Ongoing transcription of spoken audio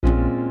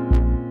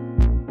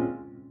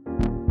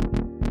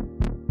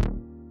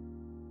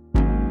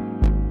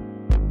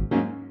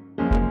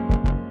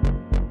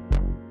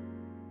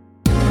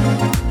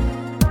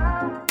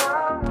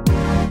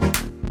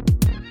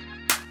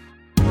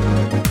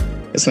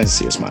It's nice to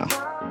see your smile.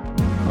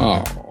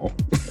 Oh,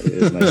 It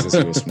is nice to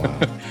see your smile.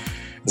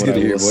 It's What good I to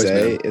hear will your voice,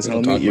 say man. is, We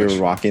don't homie, talk much.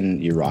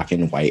 you're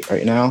rocking white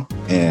right now,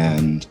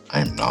 and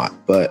I'm not.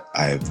 But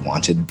I've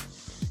wanted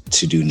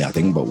to do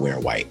nothing but wear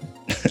white.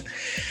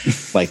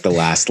 Like the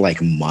last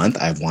month,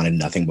 I've wanted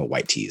nothing but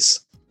white tees.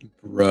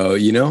 Bro,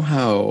 you know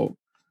how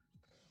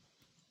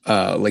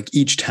like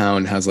each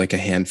town has like a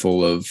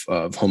handful of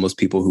homeless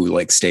people who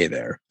like stay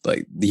there.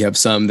 Like you have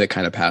some that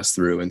kind of pass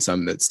through and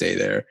some that stay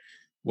there. I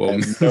Well,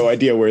 have no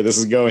idea where this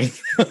is going.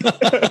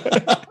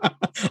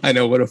 I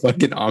know, what a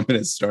fucking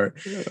ominous start.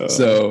 Uh,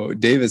 So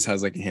Davis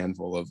has like a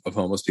handful of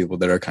homeless people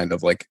that are kind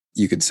of like,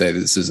 you could say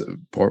this is a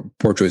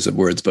poor choice of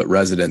words, but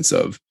residents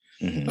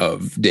mhm.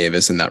 of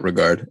Davis in that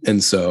regard.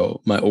 And so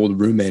my old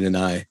roommate and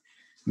I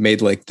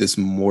made like this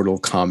Mortal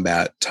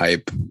Kombat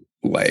type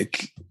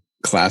like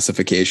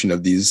classification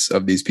of these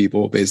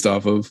people based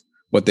off of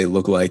what they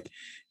look like.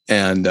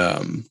 And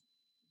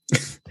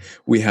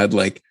we had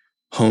like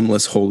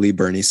homeless holy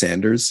Bernie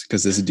Sanders,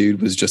 because this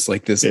dude was just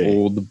like this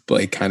old,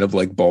 like kind of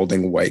like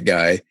balding white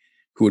guy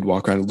who would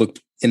walk around and look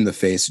in the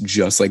face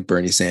just like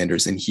Bernie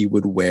Sanders, and he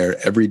would wear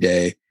every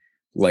day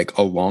like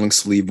a long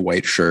sleeve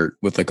white shirt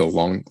with like a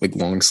long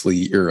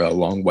sleeve or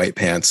long white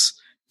pants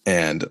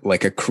and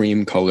like a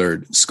cream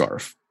colored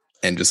scarf,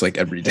 and just like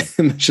every day.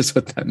 And that's just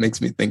what that makes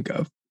me think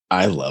of.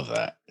 I love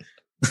that.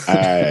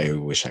 I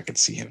wish I could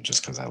see him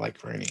just because I like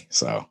Bernie.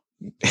 So,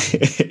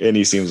 and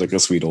he seems like a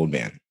sweet old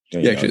man.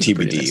 You know, actually is a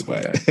pretty TBD,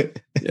 nice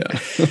but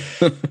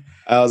Yeah.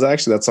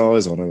 that's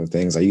always one of the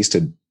things I used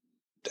to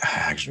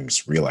actually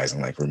just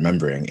realizing, like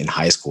remembering in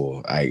high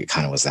school, I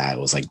kind of was that.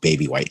 It was like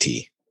baby white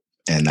tee.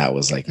 And that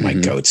was like my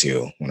Mhm.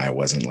 go-to when I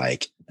wasn't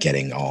like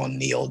getting all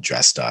Neil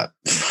dressed up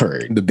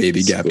for The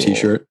Baby Gap school.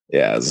 t-shirt.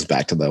 Yeah, it was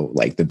back to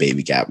the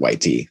Baby Gap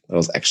white tee. That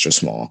was extra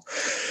small.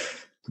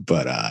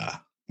 But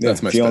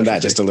That's my feeling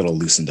that specialty. just a little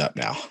loosened up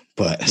now.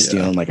 But Yeah.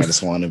 feeling like I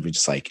just want to be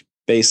just like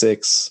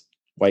basics,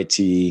 white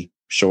tee,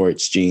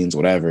 shorts, jeans,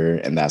 whatever.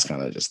 And that's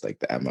kind of just like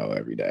the MO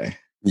every day.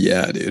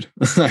 Yeah, dude.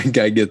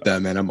 I get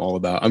that, man.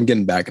 I'm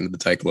getting back into the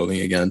tight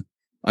clothing again.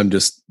 I'm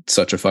just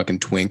such a fucking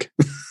twink.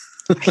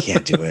 I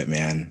can't do it,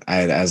 man.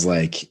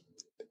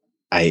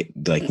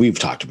 We've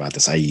talked about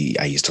this. I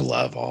used to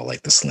love all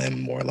like the slim,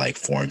 more like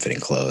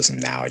form-fitting clothes,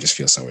 and now I just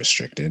feel so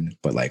restricted.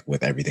 But like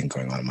with everything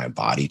going on in my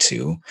body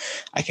too,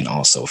 I can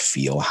also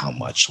feel how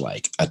much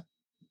like a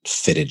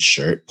fitted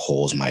shirt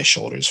pulls my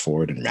shoulders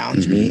forward and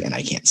rounds me, and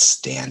I can't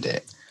stand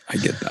it. I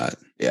get that.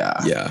 Yeah.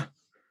 Yeah.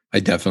 I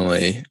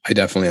definitely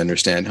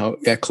understand how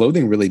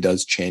clothing really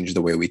does change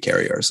the way we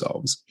carry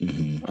ourselves.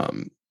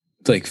 Mm-hmm.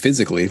 Like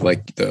physically,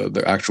 like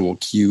the actual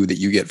cue that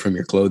you get from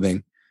your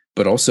clothing,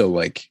 but also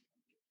like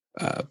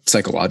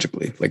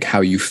psychologically, like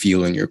how you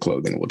feel in your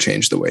clothing will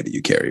change the way that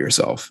you carry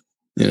yourself,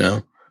 you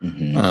know?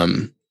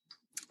 Mm-hmm.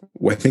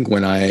 I think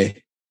when I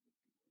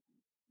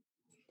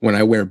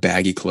wear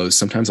baggy clothes,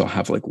 sometimes I'll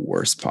have like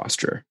worse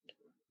posture.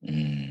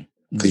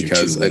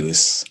 Because I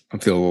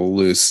feel a little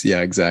loose. Yeah,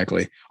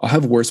 exactly. I'll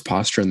have worse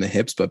posture in the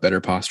hips, but better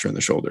posture in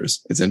the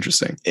shoulders. It's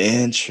interesting.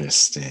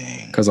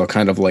 Because I'll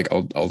kind of like,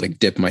 I'll like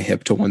dip my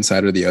hip to one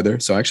side or the other.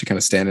 So I actually kind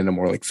of stand in a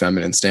more like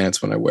feminine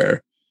stance when I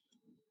wear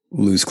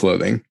loose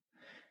clothing.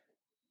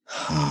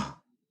 Huh.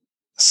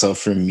 So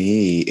for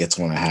me, it's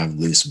when I have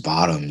loose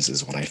bottoms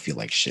is when I feel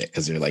like shit,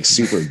 because they're like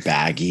super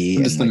baggy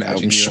I'm and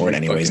like I'm short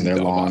anyways and they're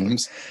long.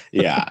 Bottoms.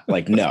 Yeah,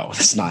 like no,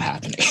 it's not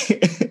happening.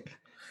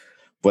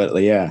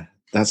 But yeah,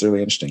 that's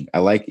really interesting. I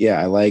like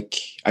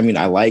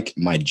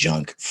my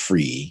junk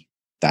free.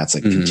 That's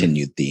a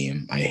continued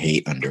theme. I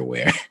hate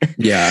underwear.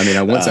 Yeah, I mean,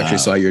 I once actually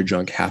saw your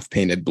junk half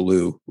painted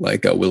blue,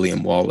 like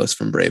William Wallace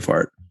from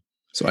Braveheart.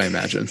 So I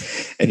imagine.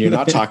 And you're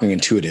not talking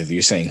intuitive.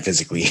 You're saying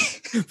physically.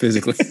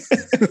 Physically.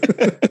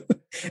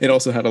 It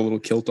also had a little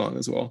kilt on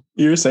as well.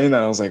 You were saying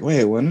that. I was like,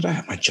 wait, when did I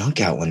have my junk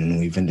out when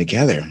we've been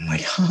together? I'm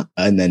like, huh?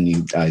 And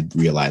then I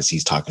realized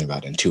he's talking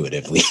about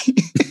intuitively.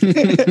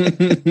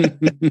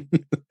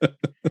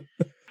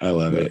 I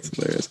love it. That's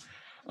hilarious.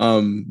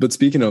 But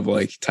speaking of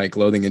like tight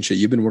clothing and shit,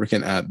 you've been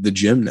working at the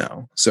gym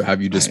now. So have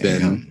you just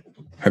been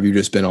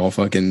all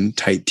fucking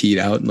tight teed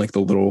out in like the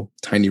little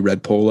tiny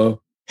red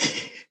polo?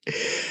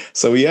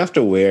 So we have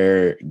to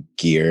wear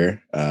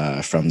gear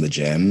from the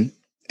gym,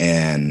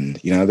 and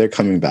they're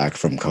coming back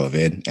from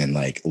COVID and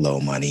like low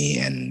money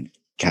and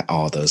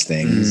all those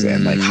things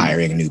and like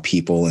hiring new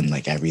people and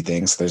like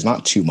everything. So there's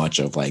not too much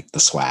of like the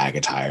swag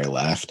attire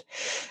left.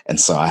 And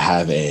so I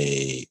have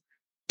a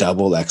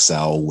double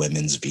XL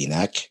women's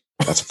V-neck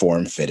that's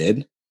form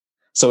fitted.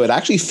 So it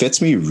actually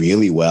fits me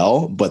really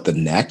well, but the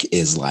neck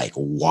is like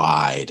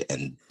wide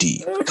and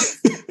deep.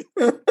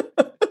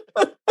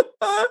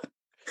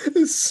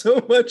 There's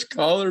so much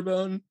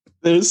collarbone.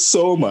 There's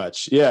so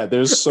much. Yeah,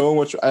 there's so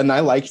much. And I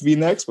like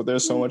V-necks, but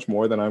there's so much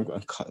more than I'm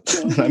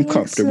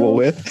comfortable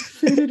with.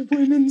 Fitted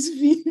women's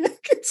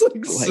V-neck. It's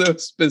like so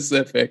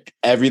specific.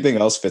 Everything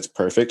else fits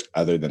perfect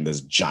other than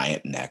this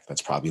giant neck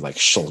that's probably like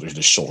shoulder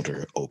to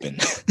shoulder open.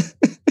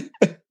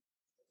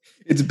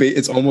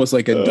 It's almost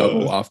like a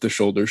double off the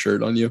shoulder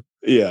shirt on you.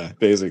 Yeah,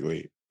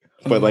 basically.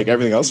 But like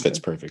everything else fits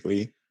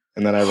perfectly.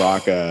 And then I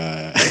rock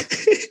a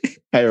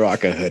I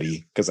rock a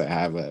hoodie because I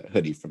have a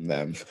hoodie from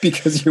them.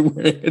 Because you're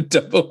wearing a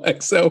double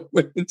XL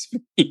women's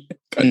peanut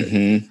cutter.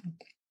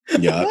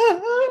 Mm-hmm. Yup.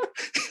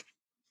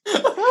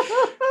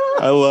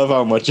 I love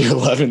how much you're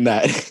loving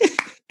that.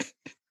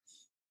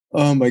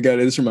 Oh my God.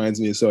 This reminds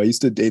me. So I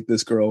used to date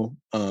this girl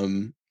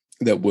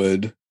that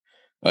would,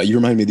 you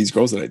remind me of these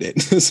girls that I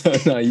date. So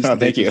no, I used to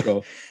date this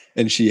girl,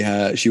 and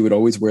she would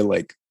always wear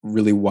like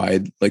really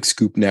wide, like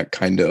scoop neck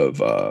kind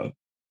of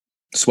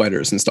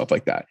sweaters and stuff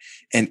like that.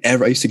 And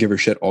I used to give her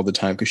shit all the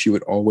time because she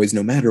would always,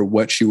 no matter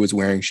what she was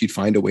wearing, she'd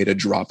find a way to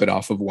drop it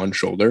off of one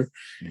shoulder.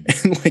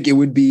 Mm-hmm. And like, it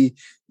would be,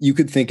 you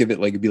could think of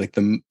it like, it'd be like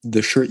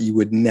the shirt you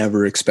would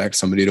never expect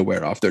somebody to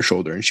wear off their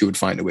shoulder, and she would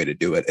find a way to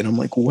do it. And I'm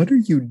like, what are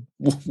you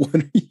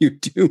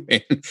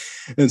doing?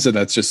 And so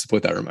that's just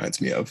what that reminds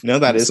me of. No,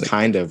 that is like,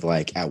 kind of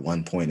like at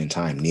one point in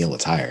time, Neil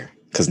attire.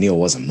 Because Neil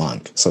was a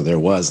monk. So there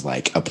was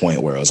like a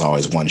point where it was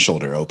always one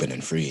shoulder open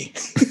and free.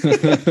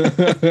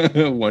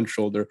 one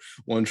shoulder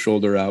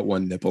out,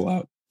 one nipple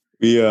out.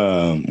 We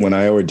when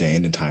I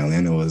ordained in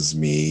Thailand, it was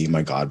me,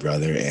 my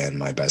godbrother, and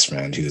my best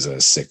friend, who's a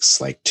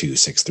 6'2",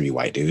 6'3"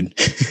 white dude.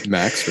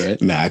 Max,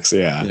 right? Max,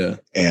 yeah. Yeah.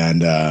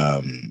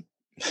 And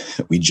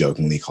we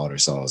jokingly called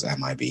ourselves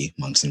MIB,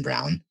 Monks in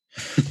Brown.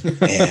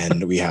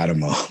 And we had a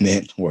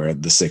moment where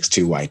the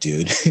 6'2" white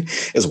dude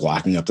is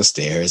walking up the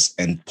stairs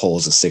and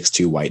pulls a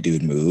 6'2" white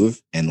dude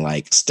move and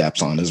like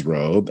steps on his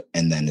robe,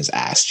 and then his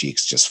ass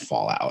cheeks just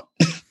fall out.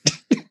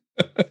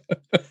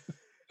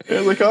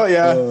 It's like, oh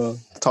yeah,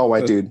 tall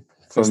white dude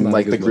from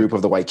like the group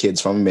of the white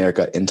kids from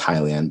America in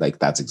Thailand. Like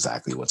that's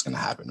exactly what's going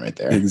to happen right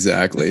there.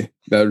 Exactly.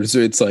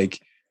 It's like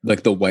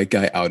the white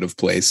guy out of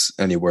place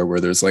anywhere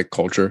where there's like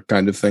culture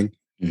kind of thing.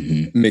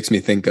 Mm-hmm. Makes me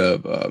think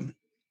of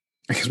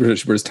I guess we're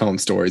just telling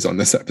stories on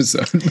this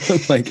episode.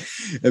 Like,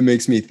 it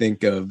makes me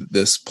think of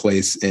this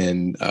place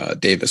in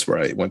Davis where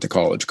I went to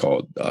college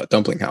called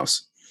Dumpling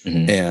House.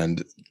 Mm-hmm.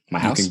 And my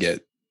house? You can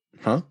get,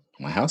 huh?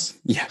 My house?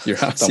 Yeah, your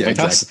house. Yeah,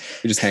 exactly.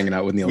 House. You're just hanging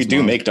out with Neil's We do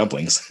mom. make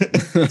dumplings.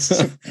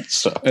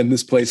 So. And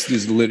this place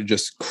is literally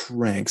just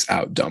cranks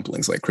out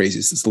dumplings like crazy.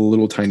 It's this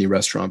little tiny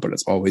restaurant, but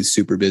it's always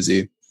super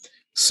busy.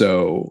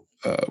 So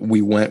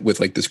we went with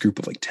like this group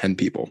of like 10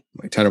 people,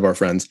 like 10 of our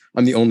friends.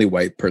 I'm the only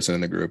white person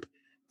in the group.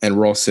 And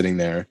we're all sitting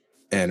there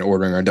and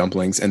ordering our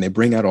dumplings, and they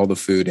bring out all the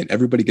food, and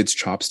everybody gets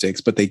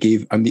chopsticks, but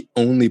I'm the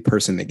only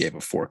person they gave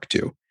a fork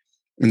to,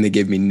 and they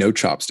gave me no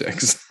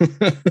chopsticks.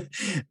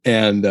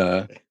 And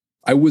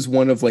I was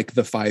one of like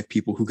the 5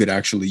 people who could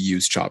actually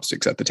use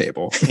chopsticks at the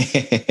table.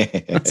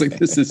 It's like,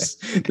 this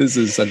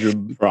is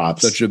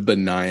such a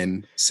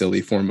benign,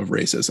 silly form of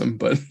racism,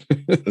 but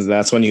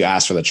that's when you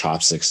ask for the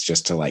chopsticks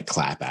just to like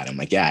clap at them.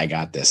 Like, yeah, I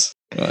got this.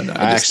 No,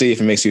 actually, if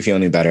it makes you feel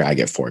any better, I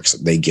get forks.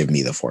 They give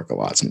me the fork a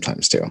lot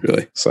sometimes too.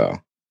 Really? So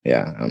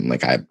yeah, I'm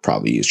like, I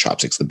probably use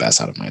chopsticks the best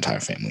out of my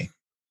entire family.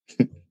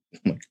 I'm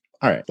like,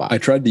 all right. Bye. I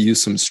tried to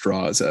use some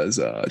straws as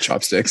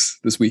chopsticks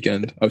this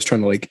weekend. I was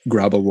trying to like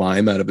grab a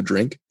lime out of a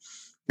drink.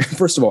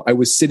 First of all, I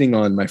was sitting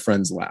on my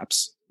friends'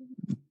 laps,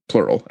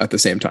 plural, at the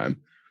same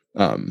time.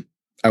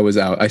 I was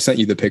out. I sent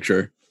you the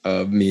picture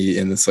of me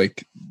in this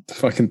like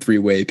fucking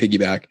 3-way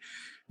piggyback,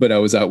 but I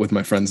was out with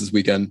my friends this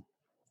weekend.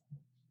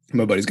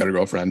 My buddy's got a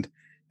girlfriend,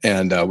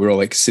 and we were all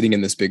like sitting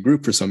in this big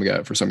group for some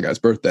guy's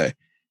birthday.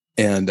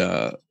 And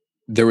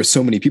there were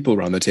so many people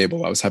around the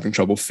table, I was having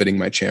trouble fitting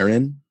my chair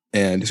in.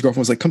 And his girlfriend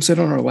was like, "Come sit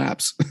on our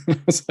laps." I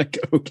was like,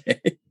 "Okay."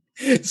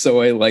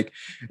 So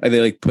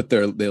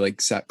they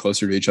sat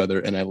closer to each other,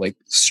 and I like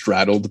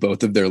straddled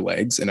both of their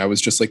legs, and I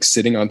was just like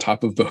sitting on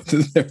top of both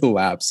of their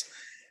laps.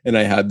 And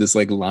I had this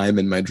like lime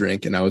in my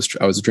drink, and I was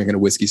drinking a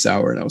whiskey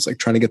sour, and I was like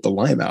trying to get the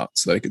lime out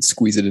so that I could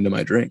squeeze it into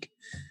my drink.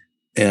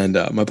 And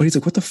my buddy's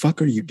like, "What the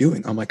fuck are you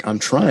doing?" I'm like, "I'm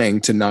trying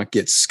to not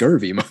get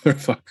scurvy,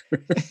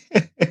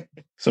 motherfucker."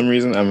 Some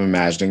reason I'm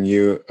imagining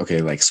you,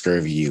 okay, like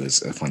scurvy you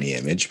is a funny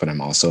image, but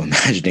I'm also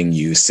imagining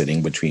you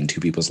sitting between 2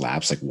 people's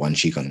laps, like one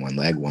cheek on one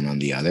leg, one on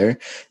the other.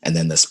 And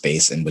then the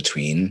space in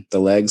between the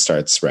legs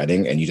starts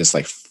spreading, and you just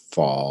like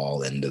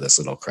fall into this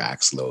little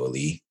crack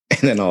slowly. And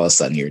then all of a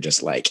sudden you're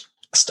just like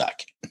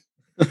stuck.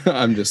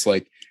 I'm just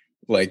like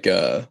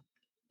a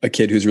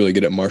kid who's really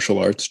good at martial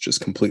arts, just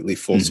completely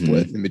full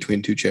split in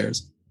between 2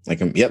 chairs. Like,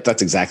 yep,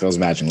 that's exactly what I was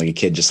imagining. Like a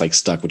kid just like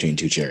stuck between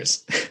 2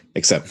 chairs,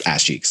 except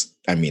ass cheeks.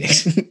 I mean,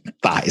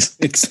 thighs.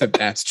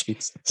 Except ass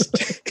cheeks.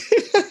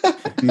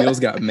 Neil's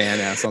got man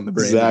ass on the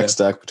brain. Zach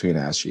stuck between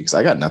ass cheeks.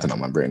 I got nothing on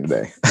my brain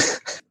today.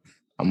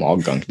 I'm all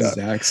gunked up.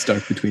 Zach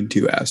stuck between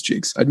 2 ass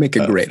cheeks. I'd make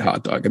a great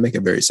hot dog. I'd make a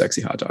very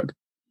sexy hot dog.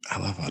 I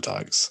love hot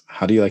dogs.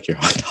 How do you like your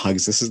hot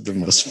dogs? This is the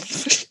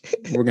most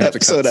we're gonna have to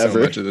cut so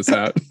much of this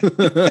out.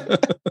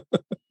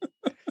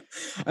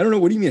 I don't know.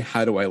 What do you mean?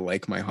 How do I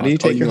like my hot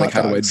dogs?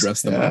 How do I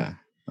dress them up?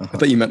 I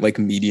thought you meant like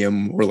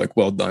medium or like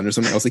well done or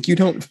something. I was like, you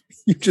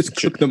just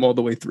cook them all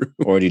the way through.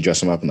 Or do you dress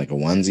them up in like a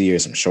onesie or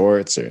some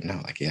shorts or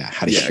no? Like, yeah.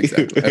 How do you? Yeah,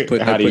 exactly. I put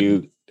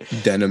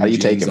denim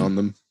jeans on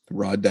them,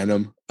 raw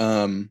denim.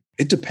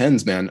 It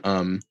depends, man.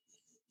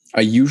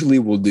 I usually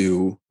will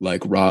do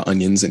like raw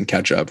onions and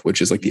ketchup,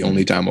 which is like the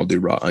only time I'll do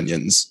raw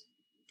onions.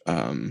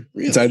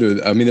 It's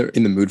either I'm either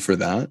in the mood for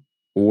that,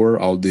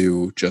 or I'll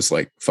do just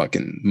like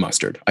fucking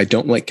mustard. I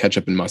don't like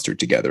ketchup and mustard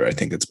together. I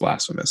think it's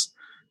blasphemous,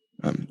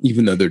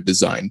 even though they're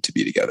designed to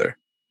be together.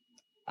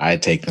 I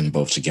take them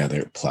both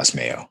together plus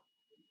mayo.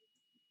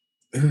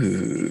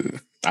 Ooh.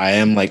 I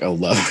am like a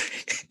lover.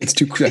 That's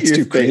too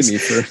crazy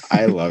for.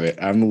 I love it.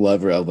 I'm a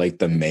lover of like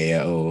the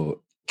mayo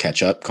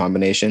ketchup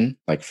combination,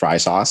 like fry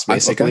sauce,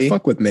 basically. I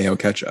fuck with mayo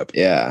ketchup.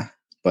 Yeah.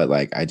 But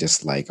like, I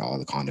just like all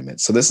the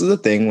condiments. So this is the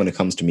thing when it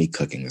comes to me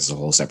cooking. This is a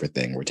whole separate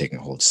thing. We're taking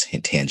a whole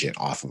tangent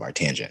off of our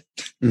tangent.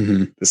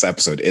 Mm-hmm. This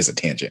episode is a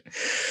tangent.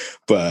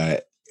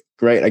 But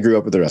right, I grew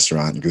up with a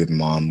restaurant, grew with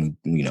mom.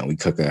 You know, we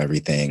cook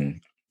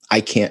everything.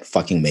 I can't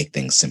fucking make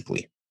things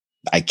simply.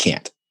 I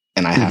can't.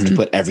 And I have to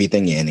put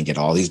everything in and get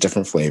all these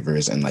different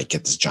flavors and like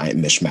get this giant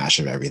mishmash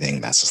of everything.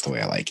 That's just the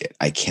way I like it.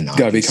 I cannot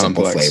do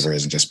simple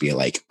flavors and just be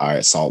like, all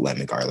right, salt,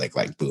 lemon, garlic,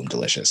 like boom,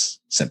 delicious,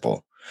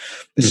 simple.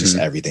 It's just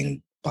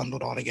everything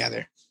bundled all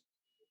together.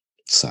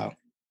 So,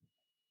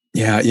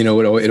 yeah, you know,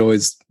 it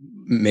always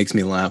makes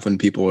me laugh when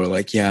people are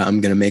like, yeah,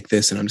 I'm going to make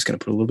this and I'm just going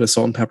to put a little bit of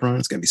salt and pepper on it.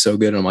 It's going to be so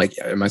good. And I'm like,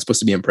 am I supposed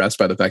to be impressed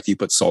by the fact that you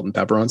put salt and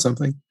pepper on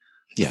something?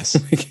 Yes.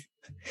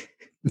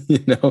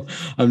 You know,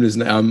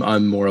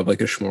 I'm more of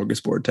like a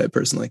smorgasbord type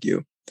person like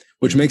you,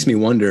 which makes me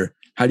wonder,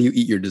 how do you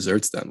eat your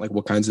desserts then? Like,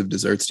 what kinds of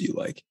desserts do you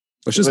like?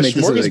 Let's just make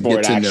this a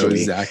get to know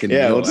Zach and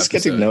we'll just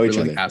get to know each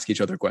other. Like, ask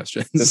each other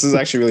questions. This is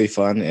actually really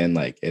fun, and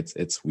like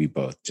it's we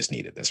both just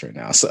needed this right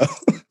now. So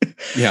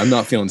yeah, I'm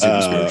not feeling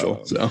super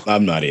spiritual. So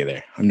I'm not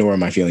either. Nor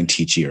am I feeling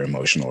teachy or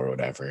emotional or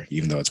whatever.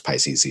 Even though it's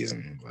Pisces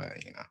season,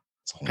 but you know,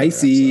 it's a whole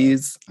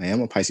Pisces. I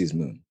am a Pisces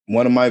moon.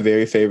 One of my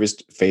very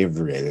favorite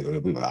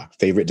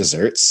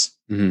desserts.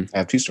 I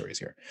have two stories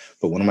here,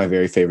 but one of my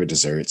very favorite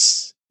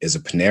desserts is a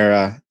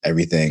Panera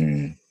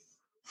everything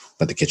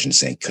but the kitchen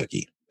sink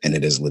cookie. And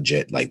it is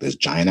legit like this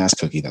giant ass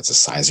cookie that's the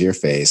size of your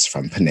face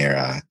from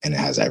Panera. And it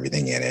has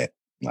everything in it,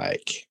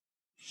 like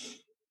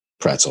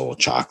pretzel,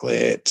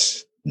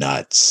 chocolate,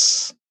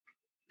 nuts,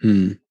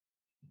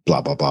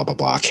 blah, blah, blah, blah,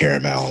 blah,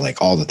 caramel,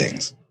 like all the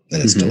things.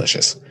 And it's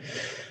delicious.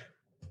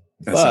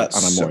 But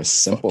on a more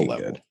simple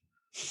level. Good.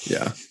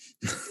 Yeah.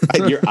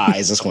 Your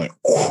eyes just went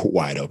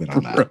wide open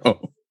on that.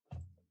 Bro.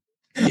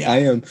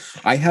 Yeah.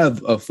 I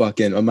have a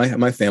fucking,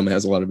 my family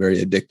has a lot of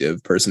very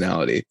addictive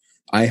personality.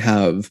 I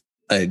have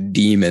a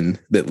demon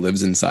that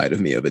lives inside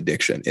of me of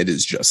addiction. It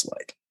is just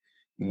like,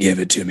 give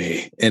it to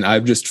me. And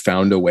I've just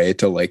found a way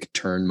to like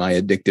turn my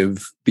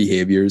addictive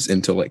behaviors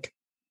into like,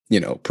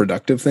 you know,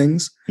 productive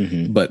things.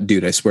 But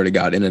dude, I swear to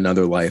God, in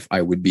another life,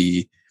 I would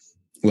be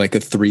like a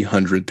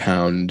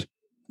 300-pound,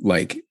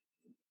 like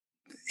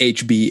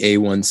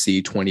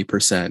HbA1c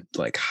 20%,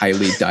 like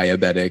highly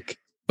diabetic,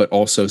 but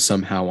also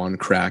somehow on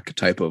crack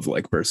type of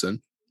like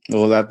person.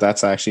 Well,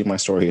 that's actually my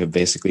story of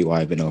basically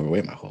why I've been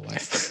overweight my whole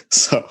life.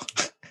 So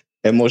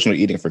emotional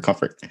eating for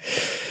comfort.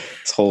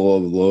 It's a whole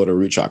load of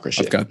root chakra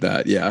shit. I've got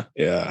that. Yeah.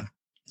 Yeah.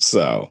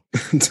 So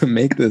to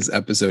make this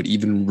episode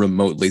even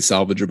remotely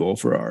salvageable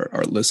for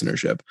our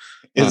listenership.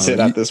 Is it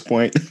at this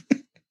point?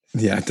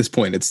 Yeah, at this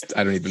point,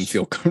 I don't even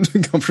feel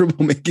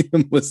comfortable making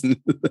them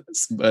listen to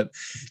this. But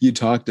you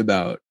talked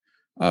about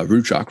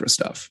root chakra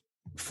stuff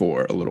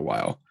for a little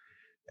while.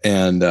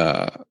 And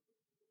I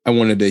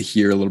wanted to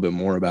hear a little bit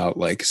more about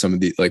like some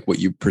of the, like what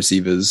you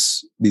perceive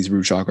as these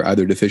root chakra,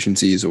 either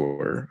deficiencies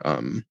or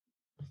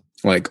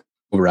like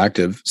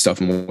overactive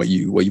stuff and what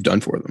you've done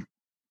for them.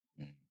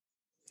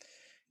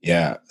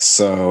 Yeah.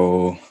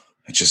 So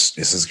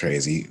this is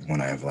crazy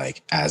when I've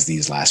like, as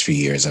these last few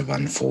years have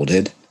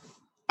unfolded,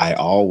 I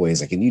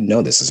always like, and you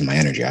know, this is my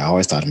energy. I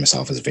always thought of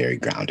myself as very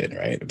grounded,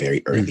 right? A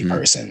very earthy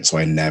person. So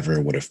I never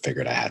would have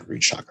figured I had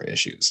root chakra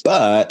issues,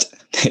 but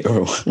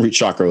root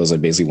chakra was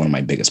like basically one of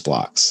my biggest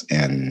blocks.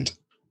 And,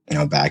 you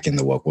know, back in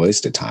the woke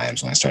wasted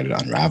times when I started to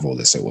unravel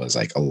this, it was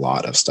like a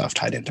lot of stuff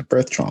tied into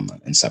birth trauma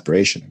and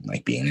separation, and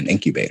like being an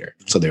incubator.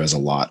 So there was a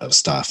lot of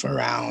stuff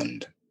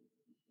around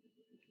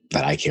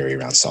that I carry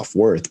around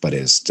self-worth, but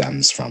it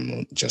stems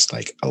from just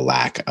like a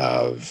lack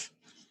of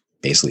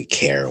basically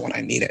care when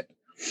I need it.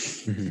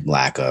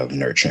 Lack of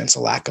nurturance, a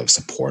lack of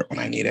support when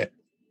I need it.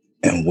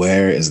 And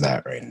where is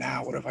that right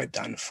now? What have I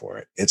done for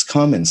it? It's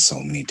come in so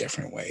many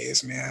different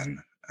ways,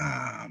 man.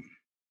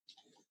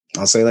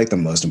 I'll say like the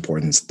most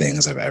important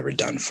things I've ever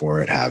done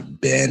for it have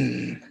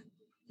been,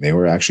 they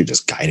were actually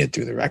just guided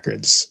through the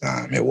records.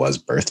 It was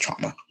birth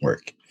trauma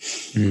work.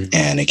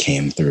 And it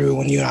came through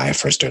when you and I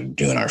first started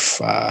doing our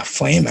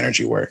flame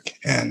energy work.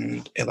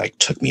 And it like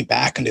took me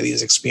back into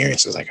these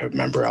experiences. Like I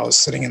remember I was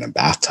sitting in a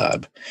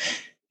bathtub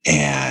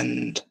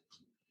and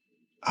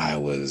I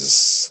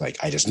was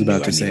like, I just was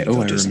about to say, I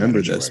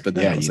remember this, but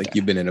then I was like,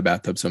 you've been in a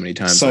bathtub so many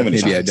times. So many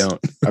maybe times. I don't.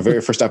 Our very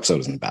first episode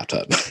was in the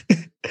bathtub.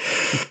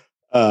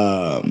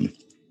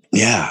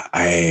 Yeah,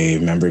 I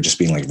remember just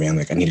being like, man,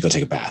 like I need to go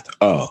take a bath.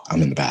 Oh,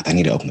 I'm in the bath. I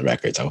need to open the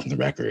records. I opened the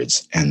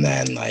records. And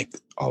then like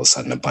all of a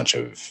sudden a bunch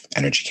of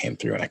energy came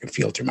through and I could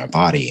feel it through my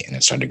body, and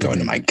it started to go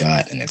into my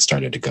gut, and it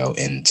started to go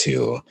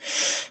into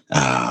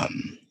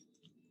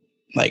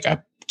like I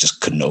just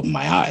couldn't open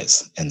my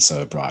eyes. And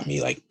so it brought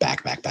me like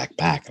back.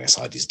 And I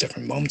saw these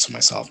different moments of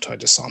myself. So I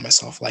just saw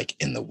myself like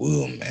in the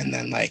womb. And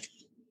then like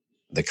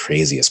the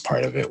craziest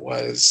part of it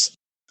was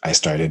I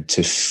started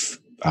to,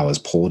 I was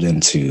pulled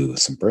into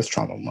some birth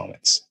trauma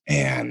moments,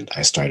 and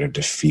I started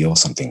to feel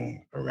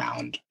something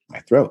around my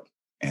throat.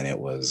 And it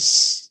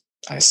was,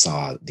 I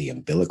saw the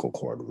umbilical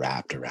cord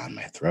wrapped around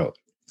my throat.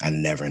 I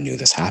never knew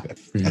this happened.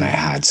 Mm-hmm. And I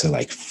had to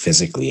like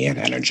physically and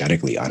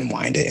energetically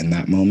unwind it in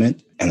that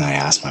moment. And I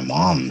asked my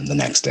mom the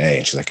next day,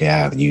 and she's like,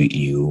 yeah,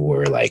 you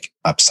were like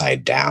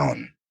upside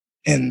down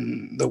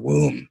in the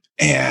womb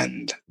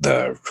and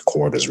the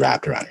cord was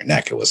wrapped around your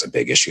neck. It was a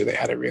big issue. They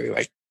had to really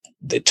like,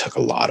 they took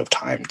a lot of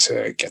time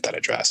to get that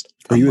addressed.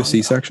 Were you a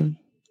C-section?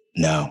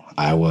 No,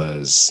 I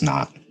was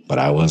not, but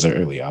I was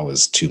early. I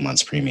was 2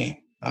 months preemie.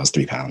 I was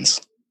 3 pounds.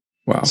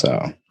 Wow.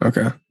 So,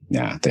 okay.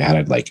 Yeah, they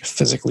had to like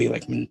physically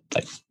like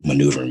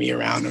maneuver me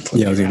around and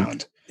flip me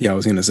around. I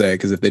was going to say,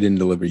 because if they didn't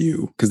deliver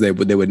you, because they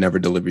would never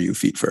deliver you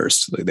feet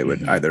first. Like they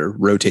would either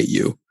rotate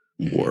you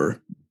or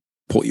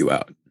pull you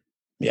out.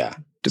 Yeah.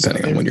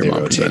 Depending on when your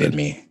mom rotated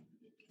me.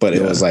 But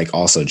it was like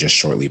also just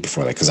shortly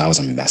before that, because I was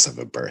a mess of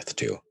a birth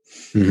too.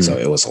 Mm-hmm. So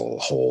it was a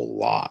whole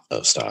lot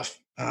of stuff.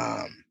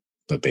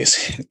 But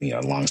basically,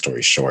 long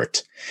story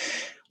short,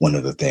 one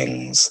of the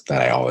things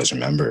that I always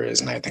remember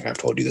is, and I think I've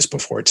told you this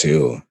before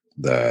too,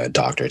 the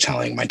doctor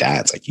telling my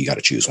dad's like, you got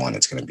to choose one.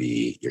 It's going to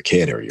be your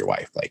kid or your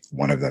wife. Like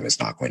one of them is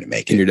not going to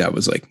make it. And your dad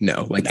was like,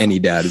 no, like any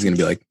dad is going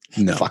to be like,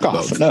 no, fuck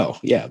off. Both. No.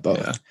 Yeah. Both.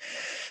 Yeah.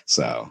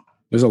 So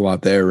there's a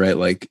lot there, right?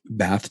 Like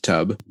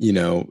bathtub,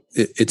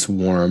 it's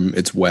warm,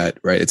 it's wet,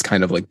 right? It's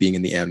kind of like being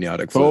in the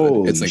amniotic fluid.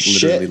 Holy it's like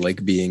literally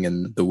like being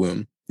in the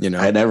womb,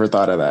 I never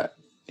thought of that.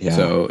 Yeah.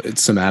 So it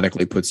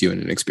somatically puts you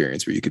in an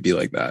experience where you could be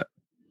like that.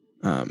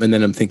 And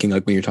then I'm thinking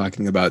like when you're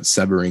talking about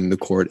severing the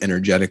cord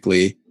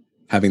energetically,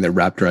 having that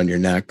wrapped around your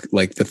neck,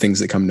 like the things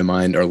that come to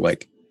mind are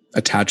like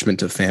attachment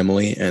to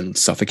family and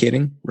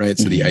suffocating, right?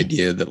 So the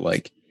idea that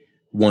like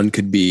one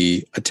could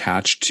be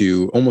attached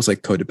to almost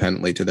like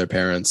codependently to their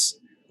parents.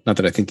 Not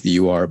that I think that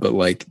you are, but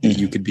like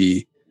you could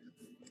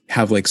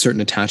have like certain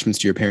attachments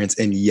to your parents,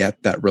 and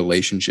yet that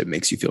relationship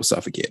makes you feel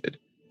suffocated.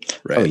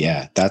 Right. Oh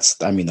yeah. That's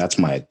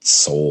my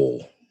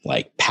soul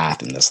like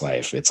path in this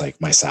life. It's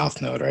like my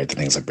South Node, right? The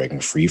things I'm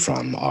breaking free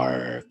from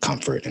are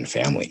comfort and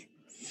family.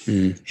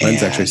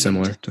 Mine's actually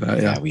similar to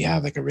that. Yeah. We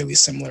have like a really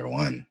similar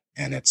one.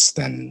 And it's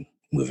then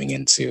moving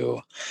into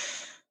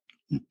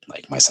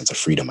like my sense of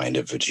freedom, my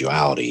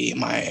individuality,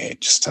 my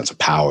just sense of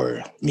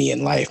power, me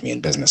in life, me in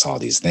business, all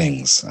these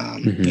things,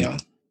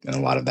 and a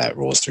lot of that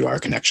rolls through our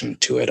connection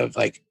to it of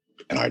like,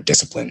 and our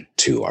discipline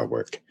to our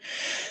work.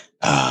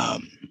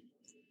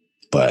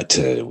 But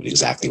to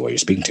exactly what you're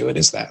speaking to, it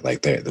is that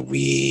like there's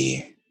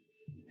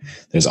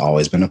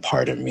always been a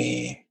part of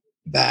me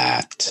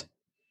that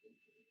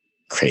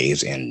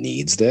craves and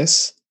needs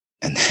this.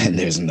 And then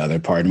there's another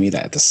part of me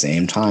that at the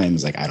same time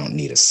is like, I don't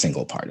need a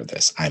single part of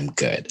this. I'm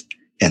good.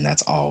 And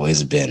that's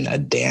always been a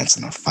dance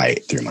and a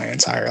fight through my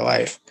entire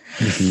life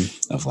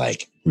of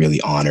like really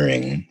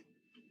honoring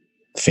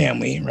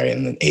family, right?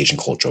 And then Asian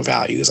cultural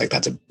values, like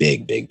that's a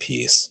big, big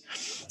piece.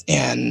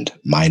 And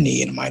my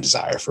need and my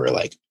desire for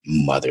like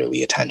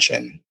motherly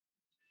attention,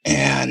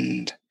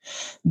 and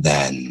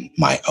then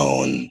my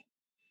own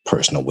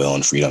personal will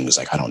and freedom is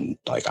like,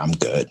 I'm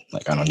good.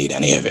 Like, I don't need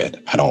any of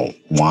it. I don't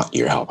want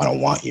your help. I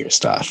don't want your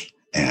stuff.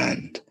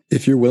 And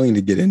if you're willing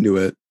to get into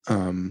it,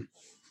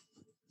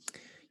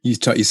 you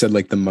said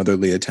like the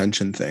motherly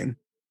attention thing,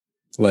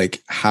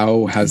 like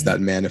how has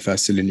that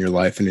manifested in your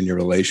life and in your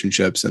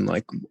relationships? And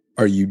like,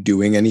 are you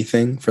doing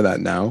anything for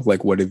that now?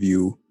 Like,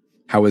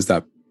 how has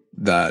that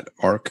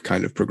arc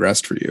kind of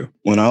progressed for you?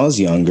 When I was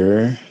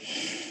younger,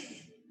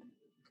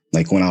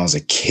 like when I was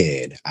a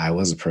kid, I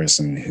was a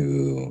person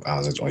who I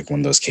was like one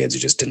of those kids who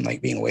just didn't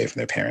like being away from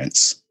their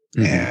parents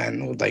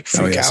and would like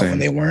freak out when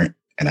they weren't.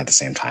 And at the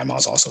same time, I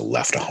was also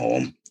left at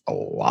home a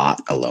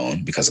lot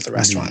alone because of the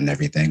restaurant and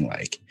everything.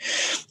 Like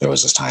there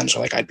was just times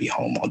where like I'd be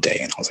home all day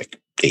and I was like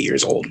 8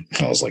 years old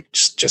and I was like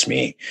just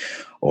me,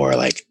 or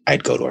like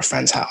I'd go to a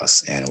friend's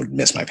house and would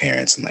miss my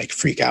parents and like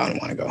freak out and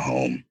want to go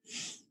home.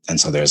 And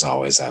so there's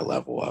always that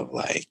level of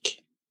like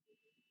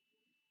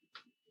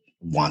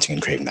wanting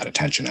and craving that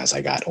attention. As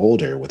I got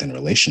older within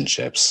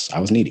relationships, I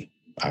was needy.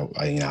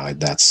 I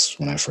that's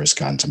when I first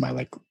got into my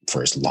like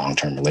first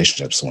long-term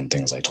relationships. One of the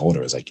things I told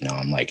her was like,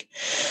 I'm a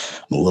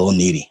little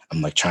needy.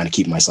 I'm like trying to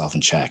keep myself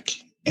in check.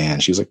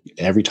 And she was like,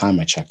 every time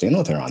I checked in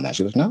with her on that,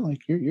 she was like, no,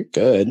 like you're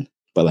good.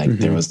 But like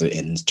there was the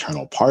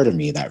internal part of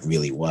me that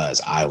really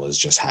I was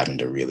just having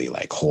to really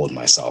like hold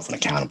myself and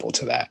accountable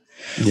to that.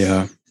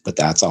 Yeah. But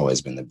that's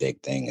always been the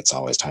big thing. It's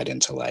always tied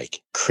into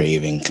like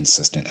craving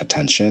consistent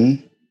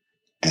attention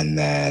and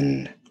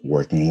then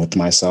working with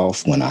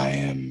myself when I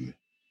am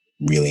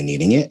really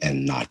needing it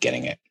and not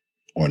getting it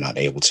or not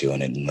able to.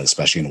 And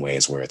especially in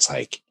ways where it's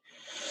like,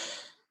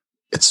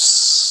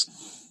 if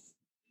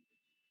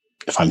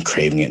I'm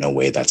craving it in a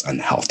way that's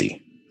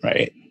unhealthy,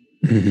 right?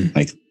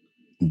 Like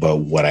But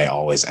what I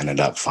always ended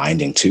up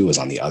finding too is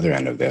on the other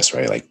end of this,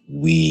 right? Like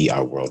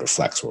our world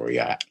reflects where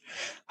we're at.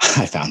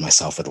 I found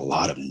myself with a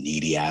lot of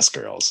needy ass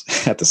girls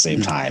at the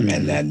same time.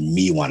 And then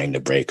me wanting to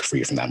break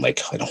free from them, like,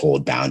 and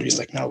hold boundaries.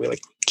 Like, no, we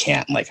like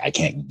can't, like, I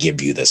can't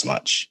give you this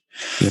much.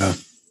 Yeah.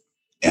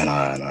 And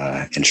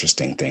an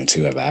interesting thing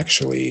too,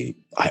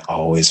 I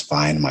always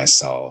find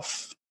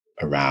myself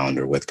around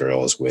or with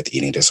girls with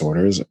eating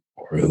disorders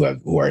or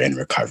who are in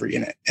recovery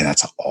in it. And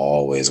that's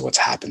always what's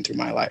happened through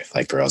my life.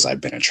 Like girls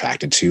I've been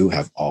attracted to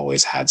have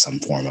always had some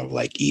form of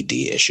like ED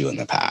issue in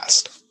the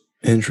past.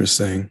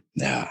 Interesting.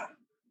 Yeah.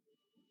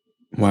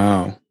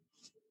 Wow.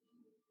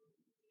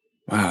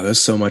 There's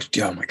so much.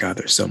 Oh my God,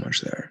 there's so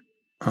much there.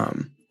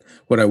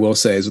 What I will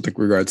say is with like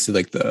regards to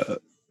like the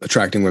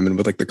attracting women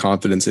with like the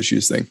confidence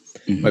issues thing,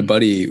 my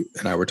buddy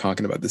and I were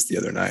talking about this the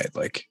other night.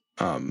 Like,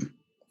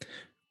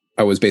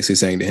 I was basically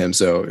saying to him,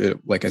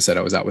 like I said,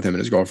 I was out with him and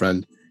his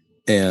girlfriend,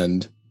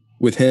 and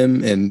with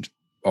him and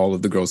all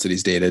of the girls that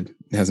he's dated,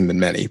 it hasn't been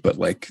many, but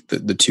like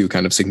the two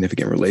kind of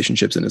significant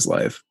relationships in his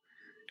life.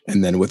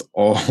 And then with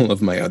all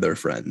of my other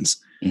friends,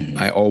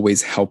 I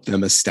always help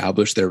them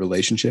establish their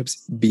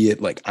relationships, be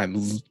it like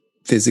I'm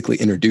physically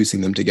introducing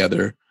them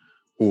together,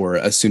 or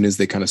as soon as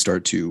they kind of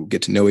start to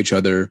get to know each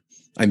other,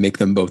 I make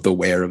them both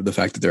aware of the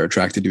fact that they're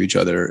attracted to each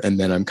other. And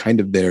then I'm kind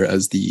of there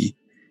as the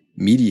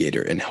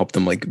mediator and help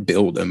them like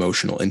build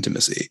emotional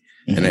intimacy.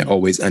 And I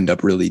always end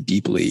up really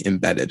deeply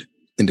embedded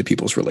into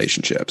people's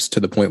relationships to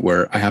the point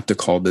where I have to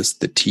call this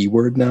the T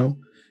word now.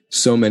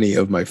 So many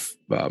of my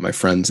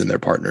friends and their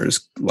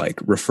partners like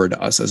refer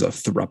to us as a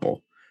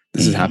throuple.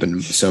 This has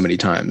happened so many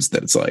times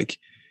that it's like,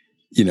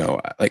 you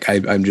know, like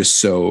I'm just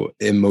so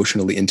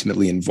emotionally,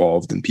 intimately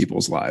involved in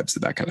people's lives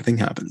that kind of thing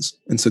happens.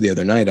 And so the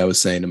other night I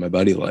was saying to my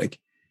buddy, like,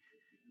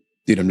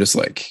 dude, I'm just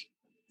like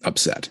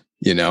upset,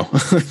 you know,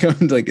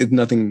 like it's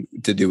nothing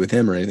to do with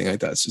him or anything like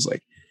that. It's just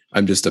like,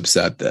 I'm just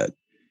upset that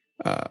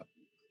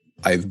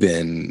I've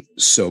been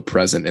so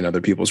present in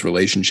other people's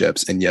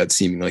relationships and yet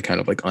seemingly kind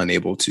of like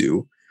unable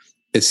to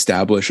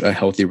establish a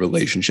healthy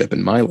relationship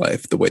in my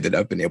life the way that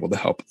I've been able to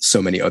help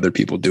so many other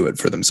people do it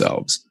for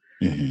themselves.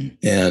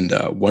 And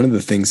one of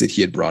the things that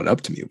he had brought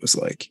up to me was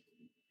like,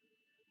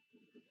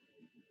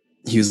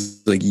 he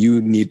was like,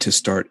 you need to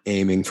start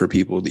aiming for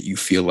people that you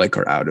feel like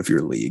are out of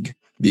your league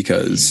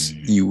because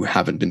you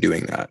haven't been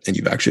doing that. And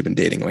you've actually been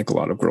dating like a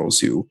lot of girls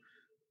who,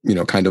 you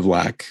know, kind of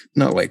lack,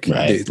 not like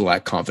they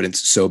lack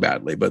confidence so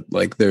badly, but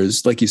like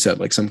there's, like you said,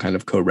 like some kind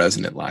of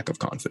co-resonant lack of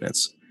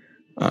confidence.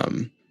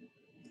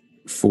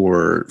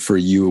 For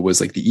you, it was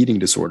like the eating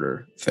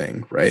disorder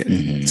thing, right?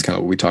 It's kind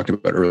of what we talked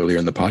about earlier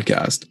in the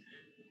podcast.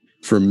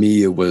 For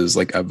me, it was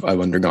like I've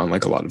undergone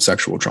like a lot of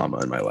sexual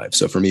trauma in my life.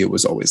 So for me, it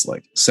was always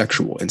like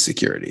sexual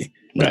insecurity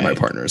that my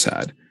partners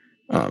had.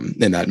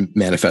 And that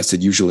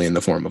manifested usually in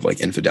the form of like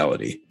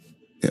infidelity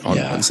on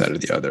one side or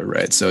the other,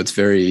 right? So it's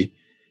very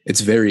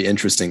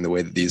interesting the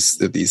way that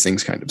these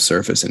things kind of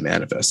surface and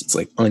manifest. It's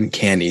like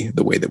uncanny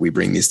the way that we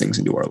bring these things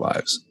into our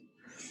lives.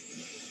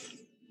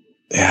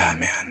 Yeah,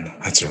 man,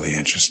 that's really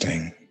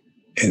interesting.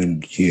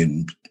 And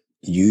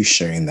you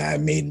sharing that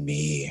made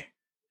me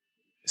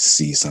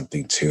see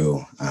something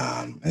too.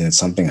 And it's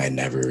something I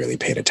never really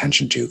paid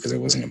attention to because it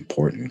wasn't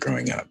important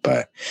growing up.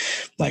 But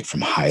like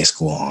from high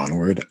school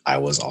onward, I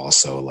was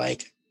also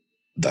like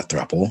the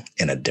throuple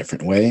in a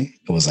different way.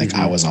 It was like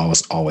I was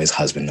always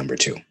husband number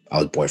two. I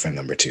was boyfriend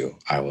number two.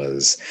 I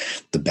was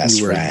the best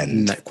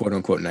friend. Quote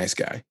unquote nice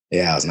guy.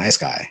 Yeah, I was a nice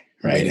guy.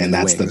 Right. And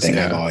that's the thing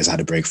I've always had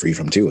to break free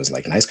from too, is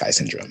like nice guy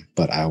syndrome.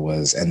 But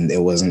and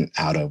it wasn't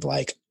out of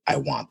like, I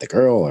want the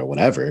girl or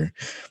whatever,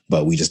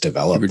 but we just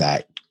developed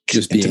that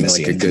just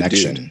intimacy being like and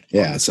connection.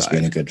 Yeah. Just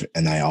being a good,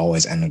 and I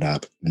always ended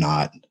up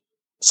not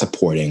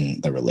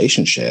supporting the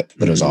relationship,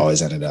 but it was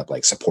always ended up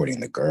like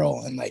supporting the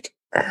girl and like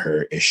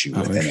her issue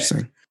within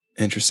it.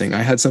 Interesting.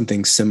 I had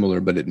something similar,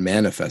 but it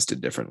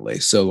manifested differently.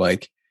 So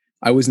like,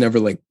 I was never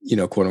like, you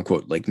know, quote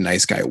unquote, like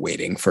nice guy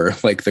waiting for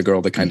like the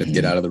girl to kind of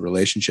get out of the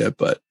relationship,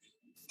 but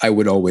I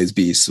would always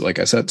be, like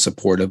I said,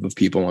 supportive of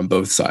people on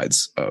both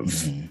sides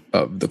of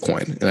the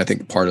coin. And I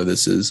think part of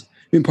this is,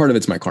 part of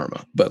it's my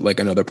karma, but like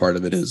another part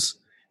of it is,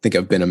 I think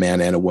I've been a man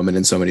and a woman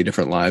in so many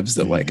different lives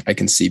that like I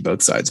can see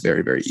both sides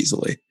very, very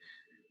easily.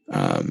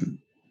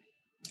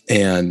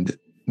 And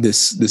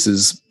this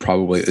is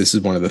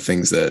one of the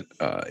things that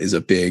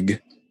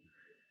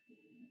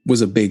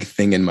was a big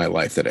thing in my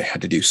life that I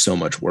had to do so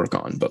much work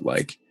on. But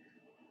like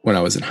when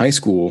I was in high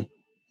school,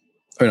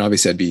 I mean,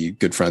 obviously I'd be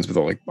good friends with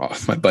all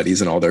my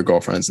buddies and all their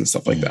girlfriends and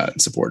stuff like that and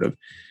supportive.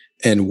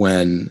 And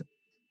when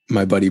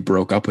my buddy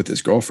broke up with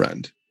his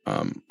girlfriend,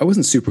 I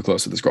wasn't super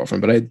close with his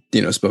girlfriend, but I'd,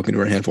 spoken to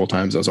her a handful of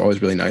times. I was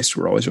always really nice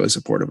to her, always really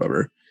supportive of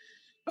her.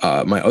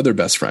 My other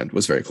best friend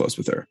was very close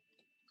with her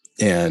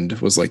and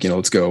was like,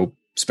 let's go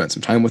spend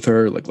some time with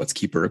her. Like, let's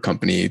keep her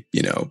company.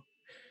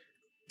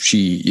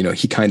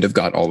 He kind of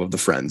got all of the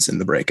friends in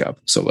the breakup.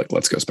 So like,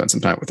 let's go spend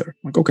some time with her.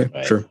 I'm like,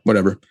 okay, sure.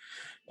 Whatever.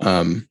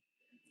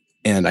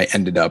 And I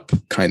ended up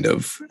kind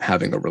of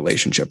having a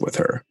relationship with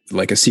her,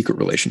 like a secret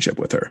relationship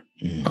with her.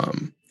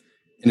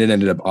 And it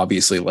ended up,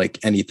 obviously, like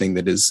anything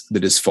that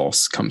is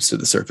false comes to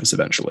the surface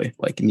eventually.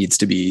 Like it needs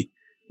to be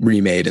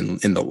remade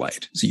in the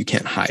light. So you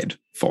can't hide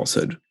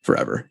falsehood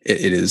forever.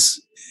 It is,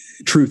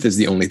 truth is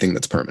the only thing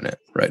that's permanent,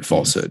 right?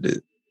 Falsehood,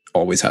 it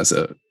always has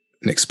an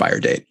expire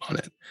date on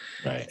it.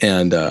 Right.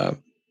 And it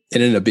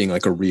ended up being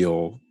like a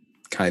real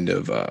kind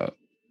of,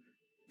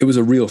 it was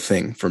a real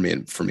thing for me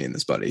and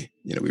this buddy.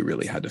 You know, we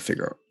really had to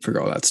figure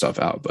all that stuff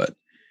out. But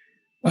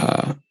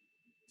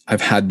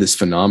I've had this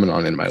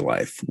phenomenon in my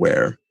life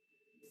where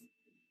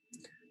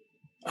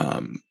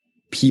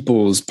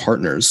people's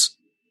partners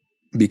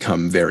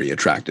become very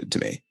attracted to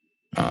me.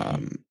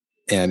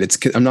 And it's,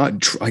 I'm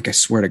not like, I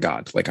swear to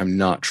God, like I'm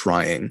not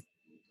trying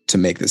to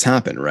make this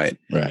happen. Right.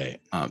 Right.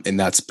 And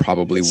that's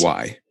probably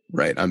why,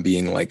 right. I'm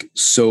being like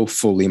so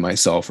fully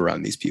myself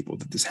around these people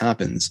that this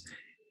happens.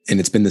 And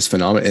it's been this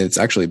phenomenon. And it's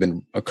actually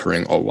been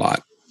occurring a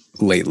lot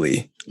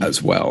lately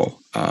as well.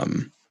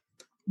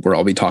 Where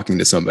I'll be talking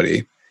to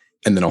somebody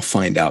and then I'll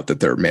find out that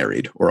they're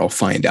married, or I'll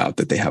find out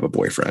that they have a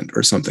boyfriend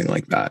or something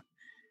like that.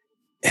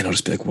 And I'll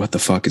just be like, what the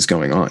fuck is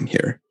going on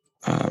here?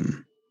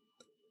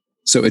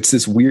 So it's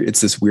this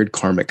weird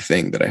karmic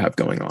thing that I have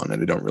going on,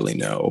 and I don't really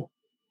know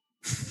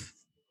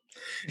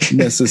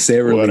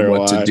necessarily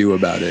what to do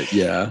about it.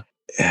 Yeah.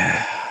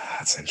 Yeah.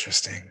 That's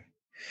interesting.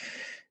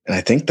 And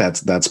I think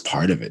that's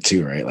part of it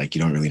too, right? Like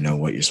you don't really know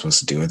what you're supposed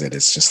to do with it.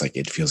 It's just like,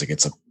 it feels like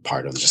it's a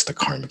part of just the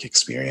karmic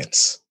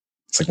experience.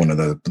 It's like one of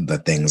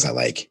the things that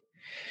like,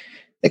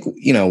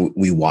 you know,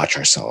 we watch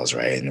ourselves,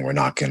 right? And we're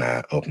not going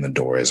to open the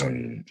doors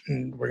and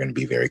we're going to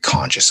be very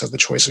conscious of the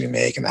choices we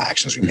make and the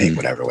actions we make,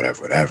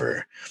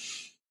 whatever.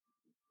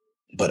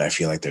 But I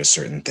feel like there's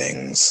certain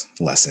things,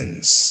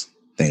 lessons,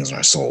 things in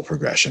our soul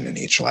progression in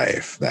each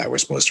life that we're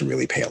supposed to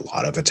really pay a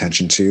lot of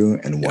attention to.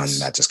 And one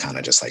that just kind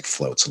of just like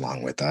floats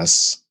along with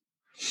us.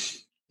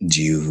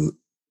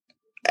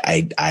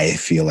 I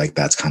feel like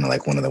that's kind of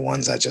like one of the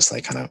ones that just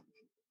like kind of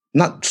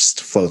not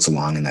just floats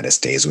along and that it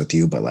stays with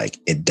you, but like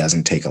it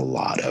doesn't take a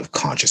lot of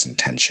conscious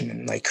intention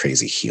and like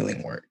crazy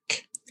healing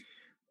work.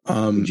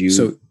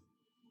 Sorry,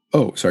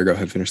 go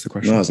ahead, finish the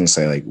question. No, I was gonna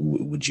say, like,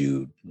 would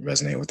you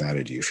resonate with that,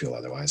 or do you feel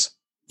otherwise?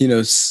 You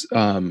know,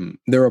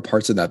 there are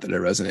parts of that I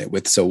resonate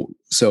with. So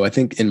I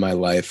think in my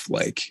life,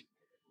 like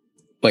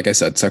I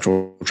said,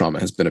 sexual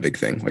trauma has been a big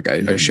thing. Like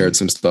I shared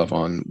some stuff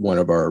on one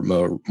of our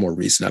more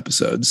recent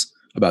episodes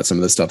about some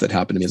of the stuff that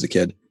happened to me as a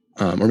kid.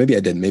 Or maybe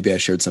I didn't. Maybe I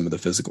shared some of the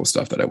physical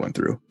stuff that I went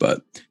through,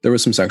 but there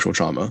was some sexual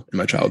trauma in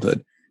my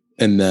childhood.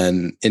 And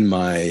then in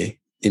my,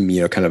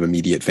 kind of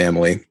immediate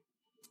family,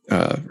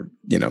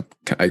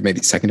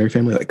 maybe secondary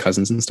family, like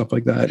cousins and stuff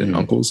like that, and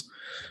uncles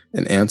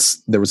and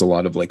aunts, there was a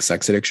lot of like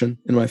sex addiction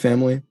in my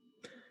family.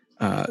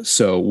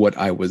 So what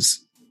I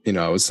was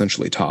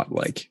essentially taught,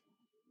 like,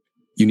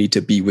 you need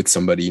to be with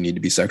somebody, you need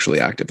to be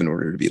sexually active in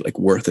order to be like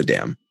worth a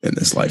damn in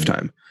this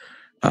lifetime.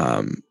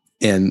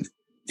 And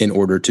in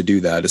order to do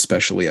that,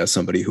 especially as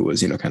somebody who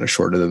was, kind of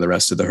shorter than the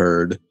rest of the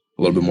herd,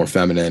 a little bit more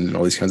feminine and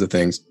all these kinds of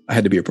things, I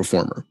had to be a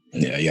performer.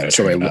 Yeah. You got to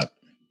turn it up.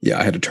 Yeah.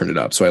 I had to turn it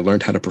up. So I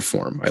learned how to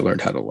perform. I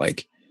learned how to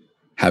like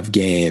have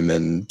game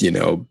and,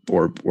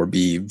 or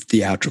be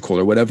theatrical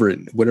or whatever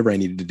I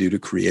needed to do to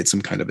create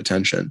some kind of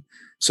attention.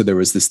 So there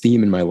was this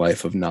theme in my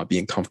life of not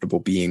being comfortable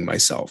being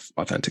myself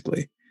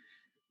authentically.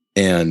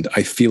 And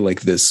I feel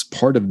like this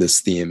part of this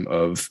theme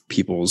of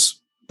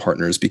people's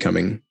partners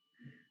becoming,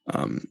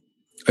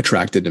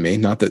 attracted to me,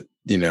 not that,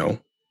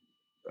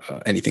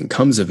 anything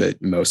comes of it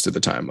most of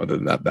the time, other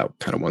than that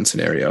kind of one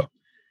scenario.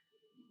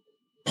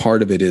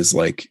 Part of it is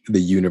like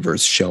the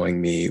universe showing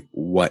me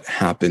what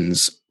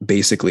happens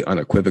basically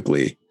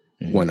unequivocally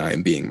when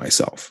I'm being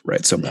myself.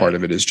 Right. So part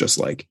of it is just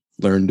like,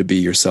 learn to be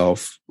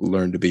yourself,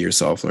 learn to be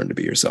yourself, learn to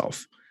be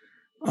yourself.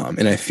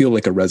 And I feel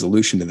like a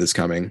resolution to this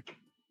coming,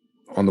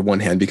 on the one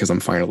hand, because I'm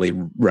finally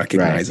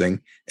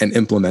recognizing and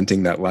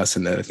implementing that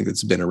lesson that I think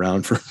that's been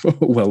around for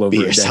well over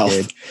a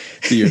decade.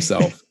 Be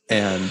yourself.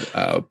 And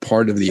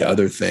part of the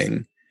other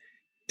thing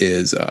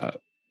is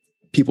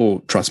people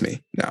trust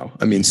me now.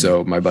 I mean,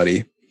 so my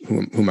buddy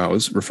whom I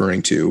was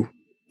referring to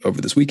over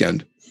this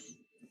weekend,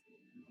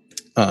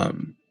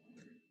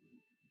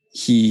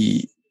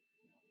 he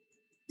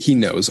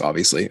knows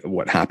obviously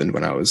what happened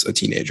when I was a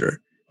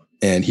teenager,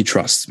 and he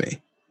trusts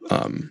me.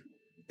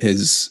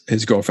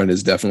 His girlfriend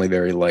is definitely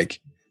very like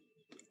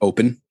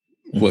open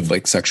with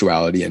like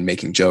sexuality and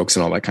making jokes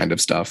and all that kind of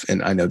stuff.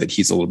 And I know that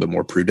he's a little bit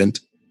more prudent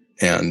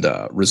and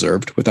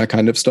reserved with that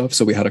kind of stuff.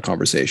 So we had a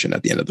conversation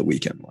at the end of the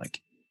weekend,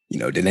 like,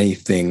 did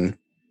anything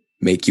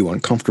make you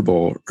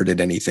uncomfortable or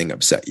did anything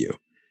upset you?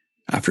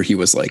 After he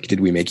was like, did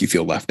we make you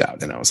feel left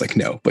out? And I was like,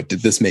 no, but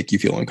did this make you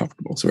feel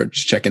uncomfortable? So we're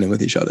just checking in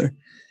with each other.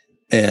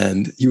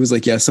 And he was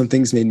like, yeah, some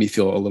things made me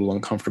feel a little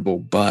uncomfortable,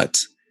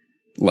 but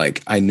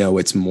like, I know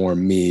it's more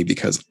me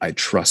because I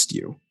trust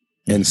you.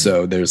 And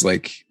so there's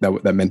like,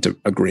 that meant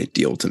a great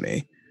deal to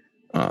me.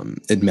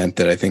 It meant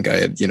that I think I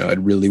had,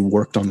 I'd really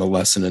worked on the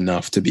lesson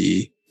enough to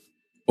be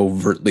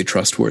overtly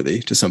trustworthy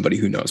to somebody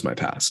who knows my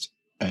past.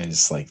 I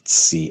just like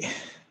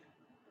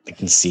I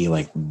can see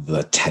like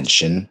the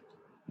tension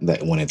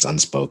that when it's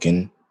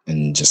unspoken,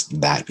 And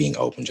just that being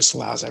open just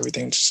allows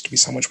everything just to be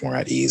so much more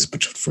at ease,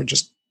 but for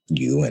just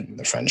you and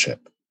the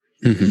friendship.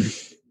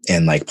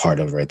 And like part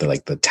of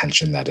the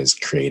tension that is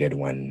created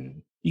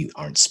when you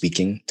aren't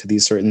speaking to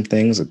these certain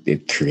things,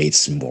 it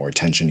creates more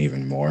tension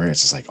even more.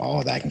 It's just like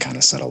all that can kind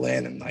of settle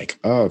in and like,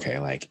 oh, okay,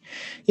 like,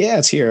 yeah,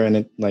 it's here. And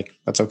it like,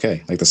 that's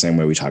okay. Like the same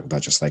way we talk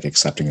about just like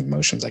accepting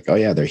emotions, like, oh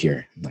yeah, they're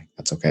here. Like,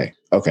 that's okay.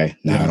 Okay.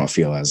 Now I don't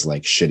feel as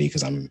like shitty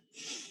because I'm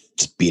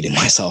just beating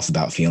myself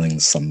about feeling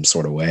some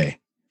sort of way.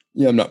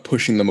 Yeah. I'm not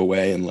pushing them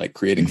away and like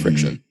creating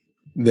friction.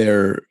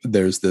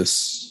 There's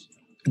this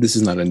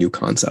is not a new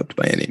concept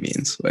by any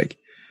means. Like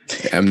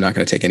I'm not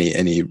going to take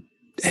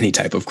any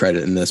type of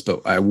credit in this,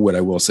 but what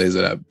I will say is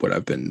that what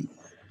I've been,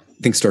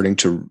 I think, starting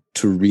to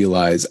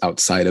realize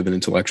outside of an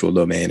intellectual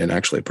domain and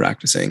actually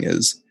practicing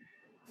is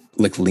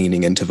like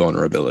leaning into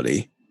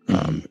vulnerability.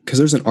 Because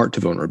there's an art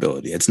to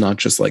vulnerability. It's not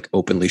just like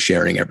openly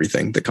sharing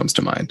everything that comes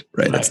to mind,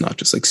 right? It's not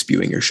just like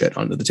spewing your shit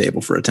onto the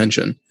table for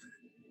attention.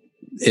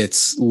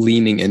 It's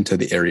leaning into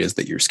the areas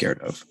that you're scared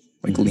of,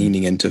 like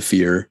leaning into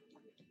fear.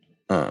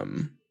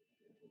 The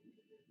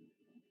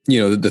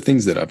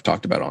things that I've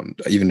talked about on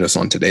even just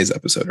on today's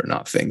episode are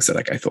not things that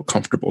like I feel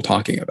comfortable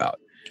talking about.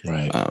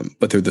 Right.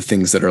 But they're the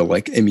things that are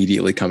like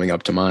immediately coming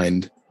up to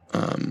mind.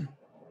 And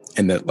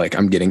that like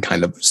I'm getting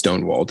kind of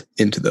stonewalled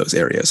into those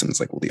areas. And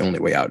it's like, well, the only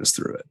way out is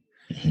through it.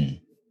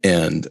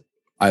 And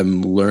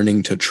I'm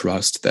learning to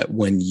trust that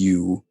when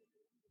you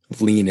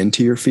lean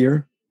into your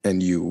fear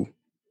and you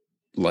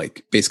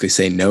like basically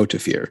say no to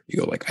fear, you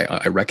go like,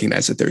 I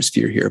recognize that there's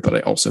fear here, but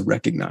I also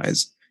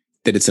recognize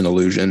that it's an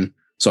illusion.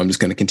 So I'm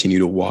just going to continue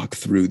to walk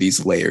through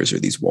these layers or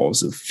these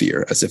walls of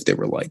fear as if they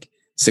were like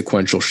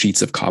sequential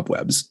sheets of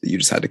cobwebs that you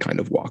just had to kind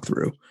of walk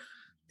through.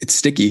 It's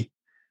sticky,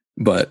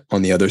 but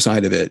on the other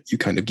side of it, you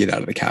kind of get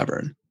out of the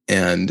cavern.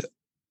 And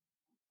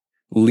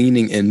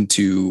leaning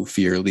into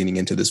fear, leaning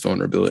into this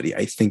vulnerability,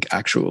 I think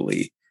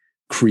actually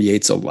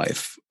creates a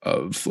life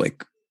of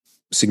like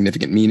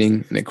significant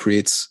meaning, and it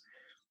creates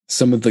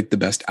some of like the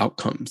best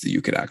outcomes that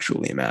you could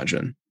actually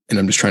imagine. And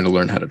I'm just trying to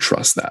learn how to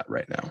trust that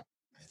right now.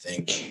 I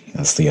think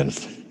that's the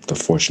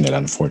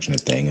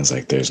unfortunate thing is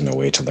like there's no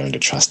way to learn to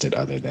trust it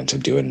other than to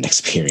do it and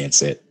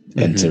experience it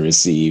and to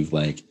receive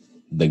like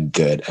the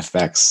good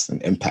effects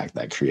and impact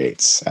that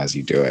creates as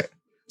you do it.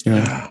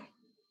 Yeah.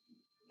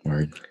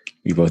 Word.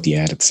 We both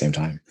at the same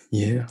time.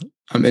 Yeah.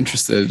 I'm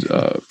interested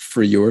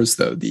for yours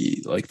though,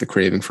 the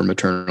craving for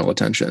maternal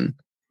attention.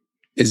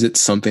 Is it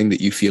something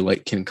that you feel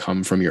like can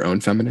come from your own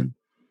feminine?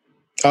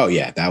 Oh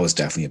yeah, that was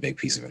definitely a big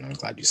piece of it. I'm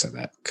glad you said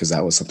that because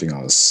that was something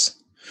I was,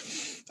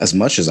 as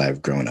much as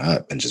I've grown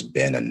up and just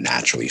been a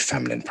naturally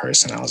feminine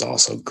person, I was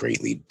also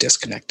greatly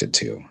disconnected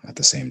to at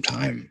the same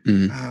time.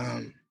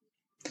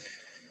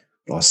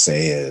 What I'll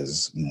say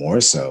is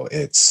more so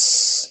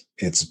it's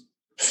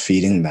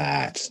feeding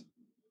that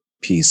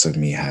piece of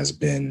me has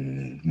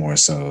been more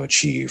so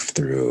achieved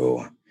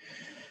through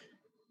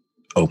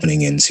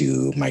opening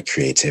into my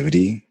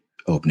creativity,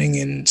 opening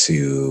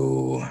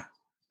into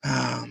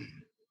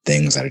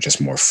things that are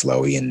just more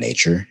flowy in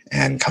nature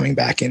and not coming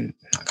back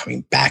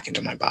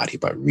into my body,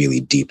 but really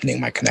deepening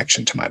my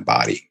connection to my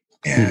body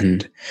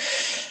and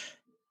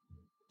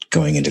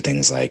going into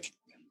things like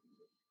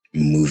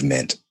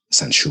movement,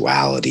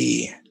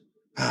 sensuality.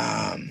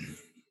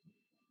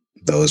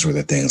 Those were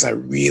the things that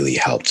really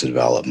helped to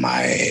develop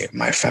my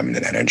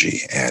feminine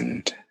energy,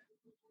 and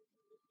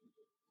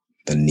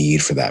the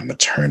need for that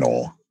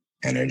maternal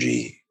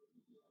energy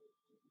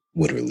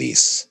would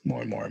release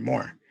more and more and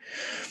more.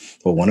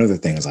 But one of the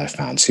things I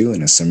found too,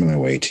 in a similar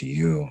way to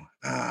you,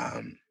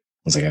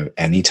 was like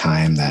any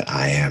time that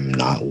I am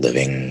not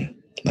living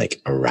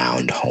like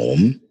around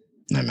home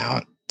and I'm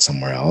out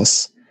somewhere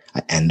else,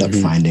 I end up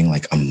finding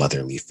like a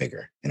motherly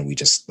figure, and we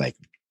just like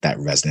that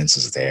resonance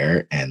is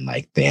there, and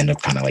like they end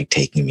up kind of like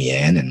taking me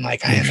in, and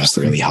like I end up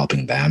really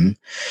helping them.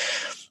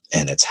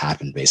 And it's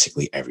happened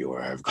basically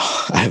everywhere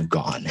I've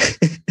gone.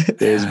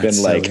 There's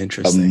been like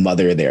a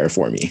mother there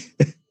for me.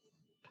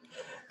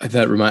 I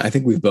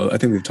think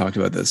we've talked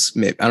about this.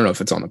 Maybe, I don't know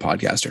if it's on the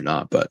podcast or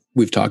not, but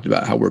we've talked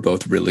about how we're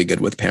both really good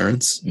with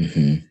parents.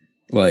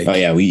 Like, oh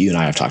yeah, you and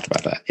I have talked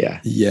about that.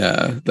 Yeah.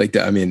 Yeah. Like,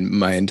 I mean,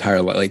 my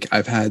entire life, like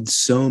I've had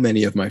so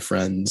many of my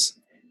friends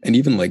and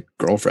even like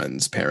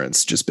girlfriends'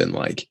 parents just been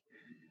like,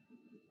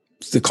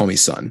 to call me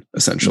son,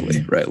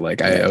 essentially. Right.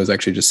 Like I was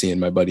actually just seeing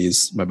my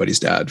buddy's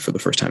dad for the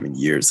first time in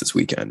years this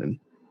weekend. And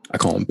I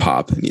call him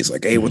Pop, and he's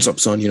like, "Hey, what's up,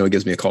 son?" You know, he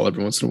gives me a call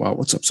every once in a while.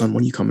 "What's up, son?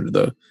 When you coming down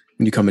to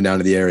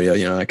the area?"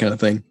 You know, that kind of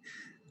thing.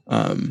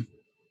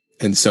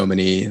 And so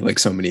many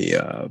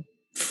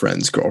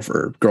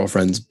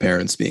girlfriends'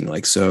 parents being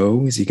like,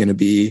 "So is he going to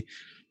be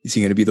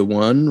the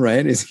one,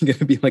 right? Is he going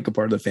to be like a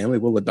part of the family?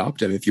 We'll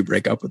adopt him if you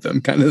break up with him,"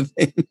 kind of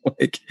thing.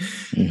 Like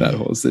that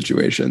whole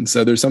situation.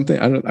 So there's something,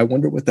 I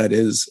wonder what that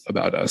is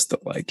about us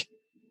that like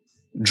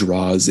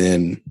draws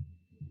in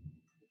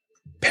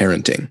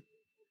parenting.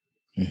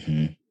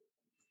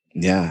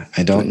 Yeah,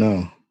 I don't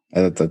know.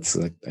 That's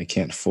like, I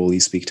can't fully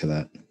speak to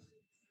that.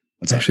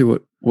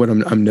 What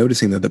I'm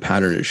noticing that the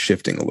pattern is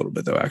shifting a little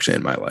bit though, actually,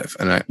 in my life.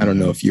 And I don't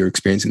know if you're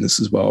experiencing this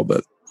as well,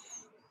 but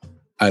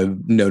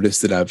I've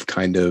noticed that I've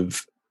kind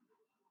of,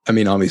 I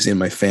mean, obviously in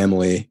my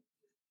family,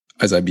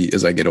 as I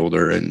get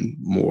older and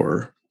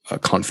more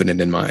confident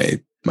in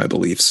my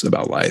beliefs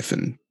about life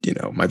and, you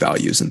know, my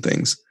values and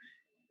things,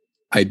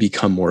 I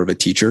become more of a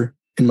teacher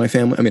in my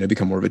family. I mean, I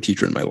become more of a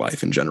teacher in my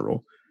life in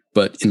general,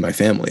 but in my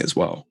family as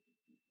well,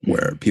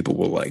 where people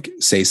will like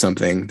say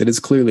something that is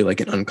clearly like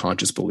an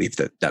unconscious belief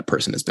that that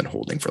person has been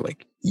holding for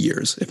like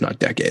years, if not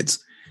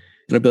decades.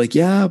 And I'll be like,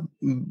 yeah,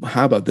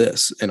 how about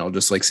this? And I'll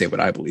just like say what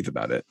I believe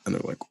about it. And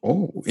they're like,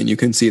 oh, and you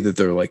can see that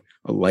they're like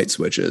a light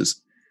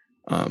switches.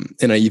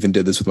 And I even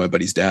did this with my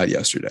buddy's dad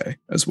yesterday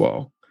as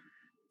well.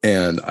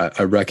 And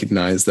I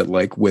recognize that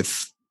like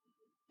with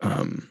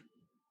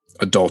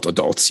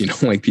adults, you know,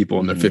 like people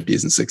in their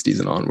 50s and 60s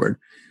and onward,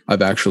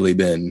 I've actually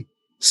been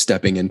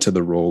stepping into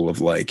the role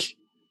of like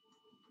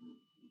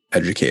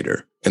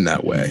educator in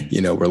that way,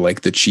 you know, where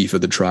like the chief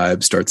of the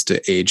tribe starts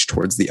to age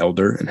towards the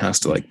elder and has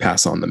to like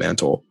pass on the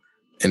mantle.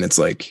 And it's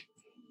like,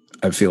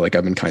 I feel like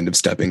I've been kind of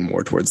stepping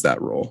more towards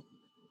that role.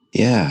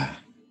 Yeah.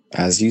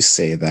 As you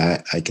say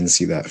that, I can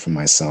see that for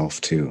myself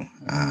too.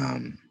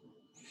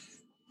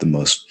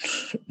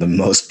 The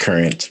most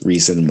current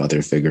recent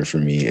mother figure for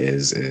me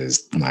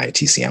is my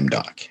TCM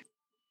doc.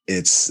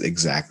 It's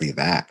exactly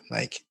that.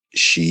 Like,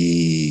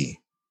 she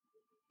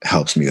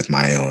helps me with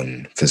my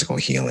own physical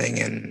healing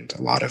and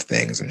a lot of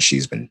things. And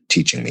she's been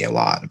teaching me a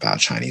lot about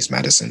Chinese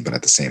medicine, but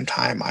at the same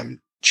time,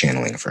 I'm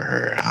channeling for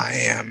her. I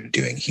am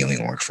doing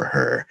healing work for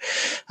her.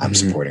 I'm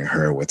supporting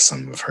her with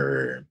some of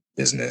her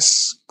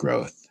business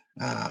growth.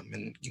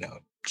 And, you know,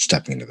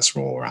 stepping into this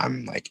role where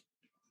I'm like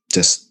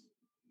just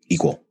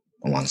equal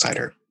alongside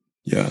her.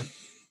 Yeah.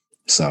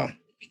 So,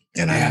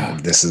 and I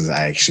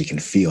actually can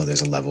feel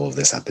there's a level of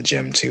this at the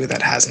gym too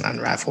that hasn't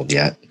unraveled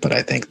yet, but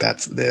I think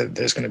that's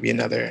there's going to be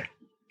another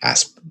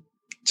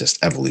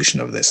just evolution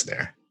of this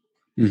there.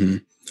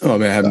 Oh, I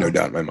mean, I have no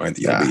doubt in my mind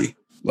that you'll be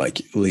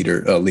like a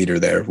leader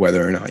there,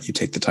 whether or not you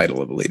take the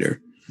title of a leader.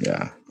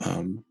 Yeah.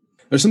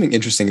 There's something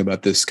interesting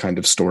about this kind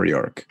of story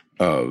arc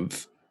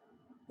of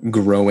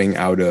growing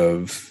out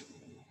of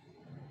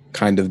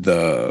kind of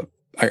the,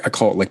 I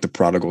call it like the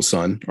prodigal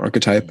son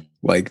archetype,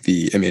 like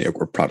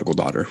or prodigal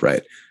daughter,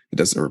 right? It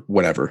doesn't, or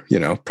whatever, you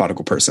know,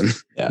 prodigal person,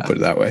 put it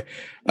that way.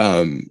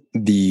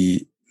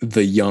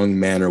 The young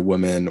man or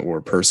woman or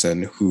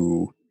person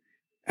who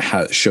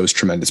shows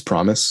tremendous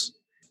promise,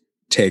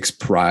 takes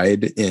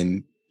pride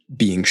in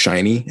being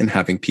shiny and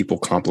having people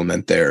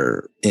compliment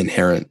their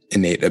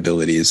innate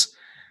abilities.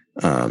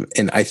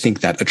 And I think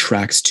that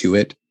attracts to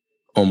it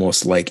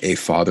almost like a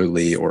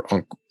fatherly or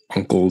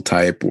uncle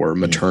type or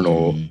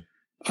maternal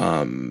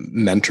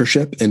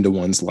mentorship into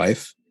one's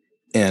life.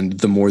 And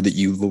the more that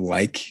you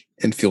like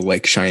and feel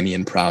like shiny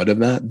and proud of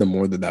that, the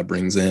more that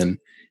brings in.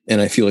 And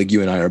I feel like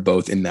you and I are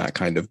both in that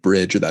kind of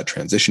bridge or that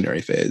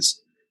transitionary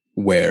phase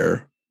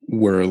where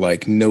we're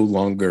like no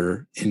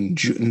longer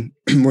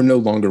we're no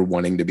longer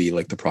wanting to be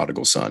like the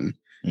prodigal son,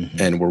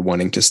 and we're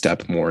wanting to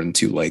step more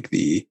into like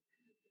the,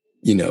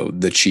 you know,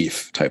 the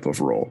chief type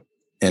of role.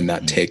 And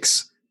that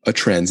takes a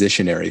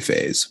transitionary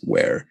phase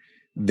where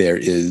there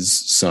is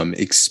some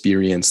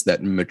experience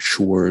that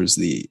matures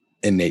the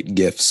innate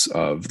gifts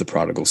of the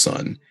prodigal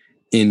son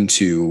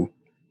into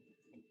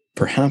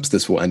perhaps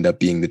this will end up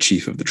being the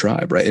chief of the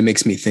tribe, right? It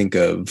makes me think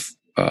of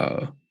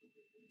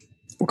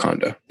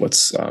Wakanda.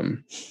 What's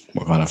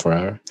Wakanda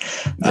Forever?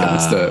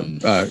 What's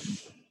the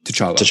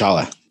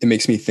T'Challa? It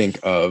makes me think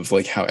of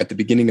like how at the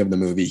beginning of the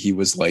movie he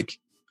was like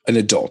an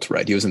adult,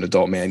 right? He was an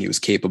adult man. He was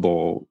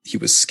capable. He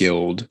was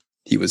skilled.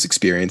 He was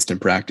experienced and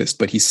practiced,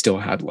 but he still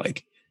had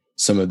like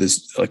some of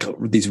this, like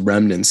these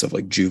remnants of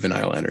like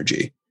juvenile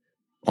energy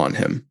on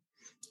him.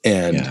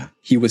 And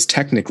he was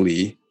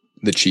technically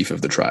the chief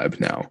of the tribe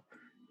now,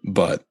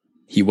 but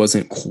he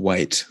wasn't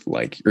quite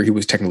like, or he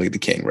was technically the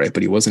king, right?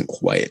 But he wasn't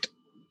quite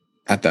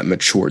at that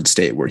matured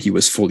state where he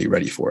was fully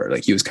ready for it.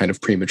 Like he was kind of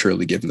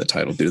prematurely given the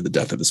title due to the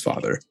death of his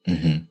father.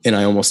 And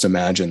I almost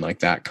imagine like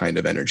that kind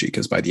of energy,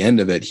 because by the end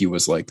of it, he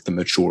was like the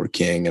mature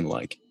king and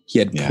like he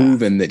had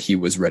proven that he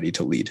was ready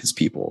to lead his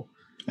people.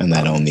 And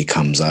that only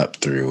comes up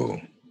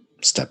through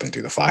stepping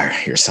through the fire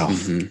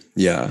yourself.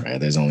 Right.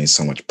 There's only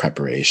so much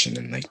preparation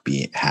and like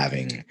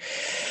having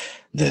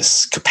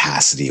this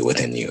capacity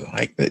within you,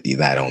 like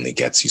that only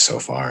gets you so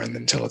far. And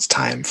until it's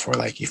time for,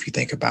 like, if you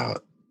think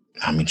about,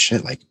 I mean,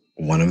 shit, like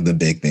one of the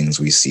big things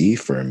we see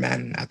for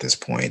men at this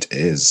point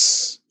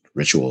is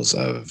rituals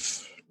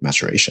of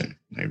maturation,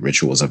 like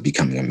rituals of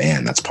becoming a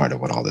man. That's part of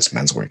what all this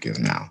men's work is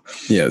now.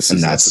 Yes.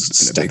 And that's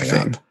stepping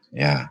up.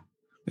 Yeah.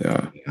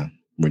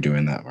 We're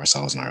doing that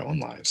ourselves in our own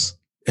lives.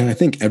 And I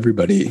think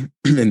everybody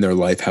in their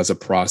life has a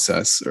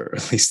process, or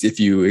at least if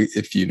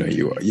you know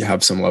you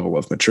have some level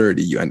of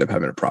maturity, you end up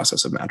having a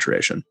process of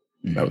maturation.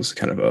 That was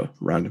kind of a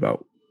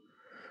roundabout,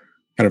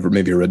 kind of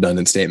maybe a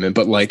redundant statement,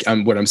 but like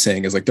what I'm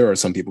saying is like there are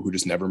some people who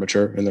just never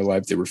mature in their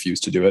lives; they refuse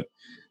to do it.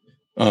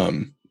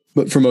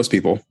 But for most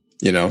people,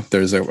 you know,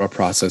 there's a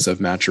process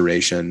of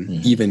maturation.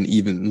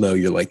 Even though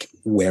you're like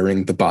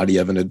wearing the body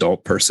of an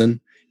adult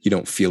person, you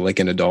don't feel like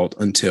an adult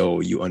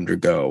until you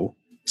undergo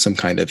some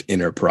kind of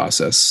inner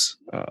process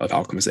of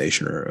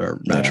alchemization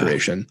or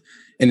maturation.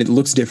 And it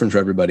looks different for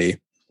everybody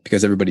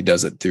because everybody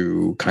does it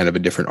through kind of a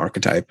different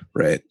archetype,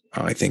 right?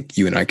 I think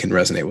you and I can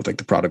resonate with like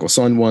the prodigal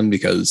son one,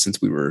 because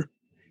since we were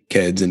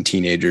kids and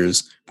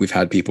teenagers, we've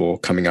had people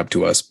coming up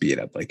to us, be it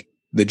at like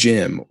the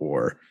gym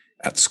or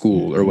at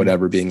school or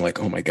whatever, being like,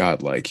 oh my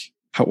God, like,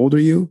 how old are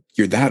you?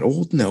 You're that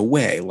old? No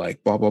way.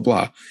 Like blah, blah,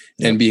 blah.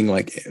 Yep. And being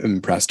like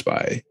impressed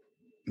by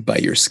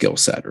your skill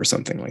set or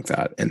something like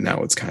that. And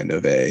now it's kind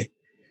of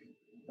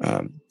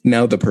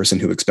now the person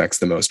who expects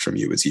the most from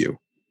you is you.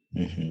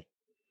 Mm-hmm.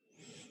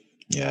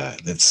 Yeah,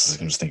 I'm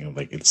just thinking of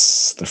like,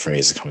 it's the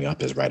phrase coming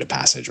up is rite of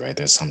passage, right?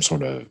 There's some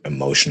sort of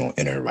emotional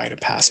inner rite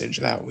of passage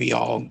that we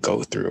all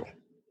go through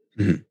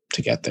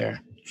to get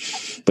there.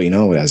 But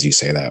as you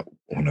say that,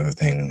 one of the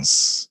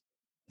things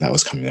that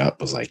was coming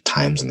up was like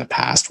times in the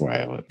past where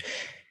I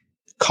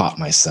caught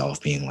myself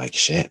being like,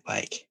 shit,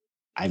 like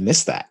I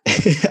miss that.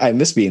 I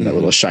miss being that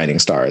little shining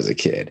star as a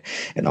kid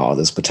and all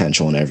this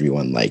potential and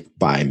everyone like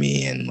by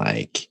me and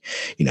like,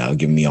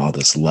 giving me all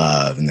this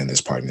love. And then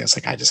there's part of me that's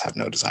like, I just have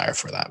no desire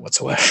for that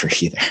whatsoever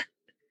either.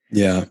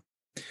 Yeah.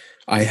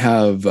 I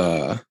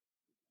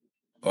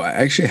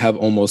actually have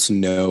almost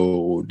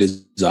no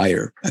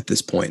desire at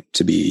this point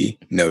to be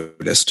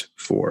noticed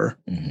for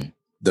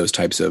those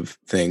types of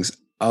things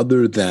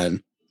other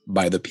than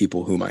by the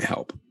people whom I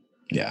help.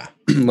 Yeah.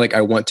 Like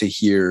I want to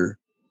hear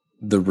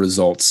the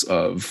results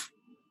of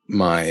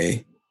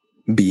my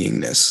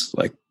beingness.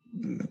 Like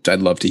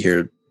I'd love to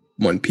hear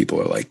when people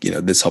are like,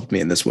 this helped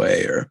me in this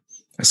way, or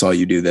I saw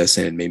you do this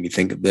and it made me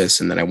think of this.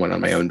 And then I went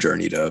on my own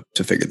journey to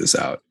figure this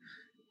out.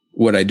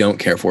 What I don't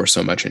care for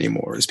so much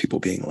anymore is people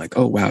being like,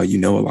 oh, wow, you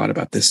know a lot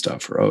about this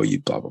stuff, or, oh, you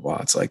blah, blah, blah.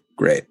 It's like,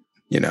 great.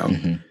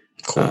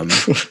 Cool.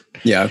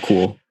 Yeah,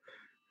 cool.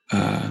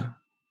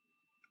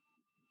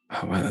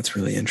 Oh, wow, that's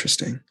really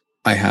interesting.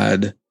 I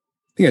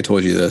think I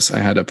told you this.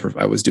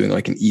 I was doing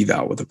like an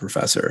eval with a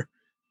professor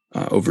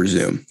over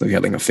Zoom. We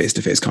had like a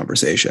face-to-face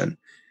conversation.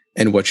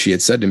 And what she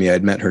had said to me,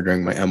 I'd met her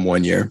during my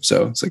M1 year.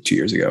 So it's like 2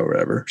 years ago or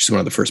whatever. She's one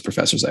of the first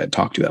professors I had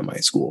talked to at my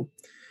school.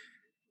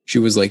 She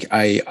was like,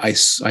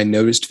 I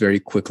noticed very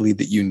quickly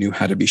that you knew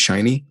how to be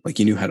shiny. Like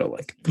you knew how to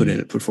like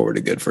put forward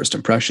a good first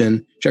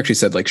impression. She actually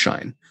said like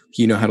shine.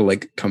 You know how to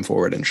like come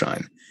forward and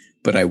shine.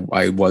 But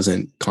I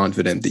wasn't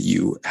confident that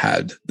you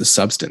had the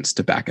substance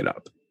to back it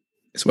up,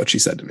 is what she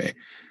said to me,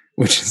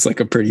 which is like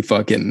a pretty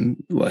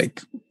fucking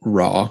like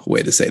raw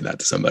way to say that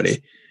to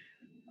somebody.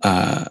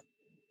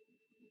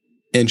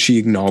 And she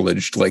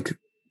acknowledged like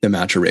the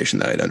maturation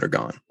that I'd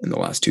undergone in the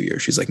last 2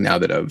 years. She's like, now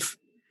that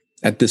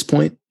at this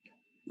point,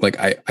 like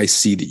I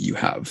see that you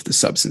have the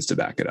substance to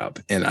back it up.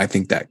 And I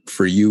think that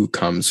for you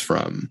comes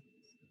from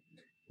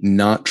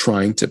not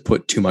trying to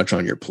put too much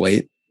on your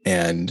plate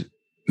and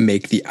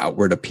make the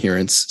outward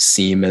appearance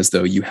seem as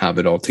though you have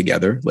it all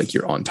together, like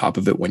you're on top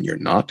of it when you're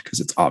not, because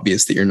it's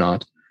obvious that you're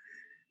not.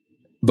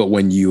 But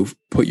when you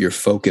put your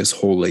focus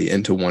wholly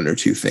into one or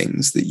two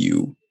things that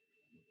you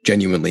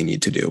genuinely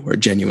need to do or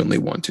genuinely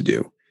want to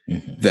do,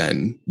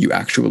 then you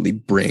actually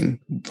bring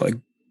like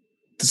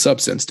the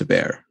substance to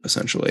bear,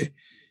 essentially.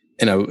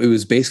 And it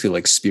was basically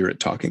like spirit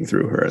talking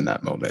through her in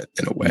that moment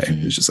in a way.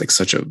 It was just like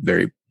such a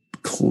very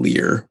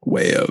clear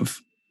way of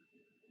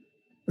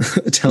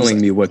telling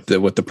me what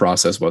the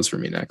process was for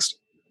me next.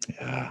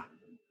 Yeah.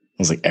 It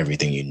was like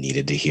everything you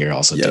needed to hear,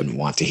 also didn't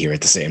want to hear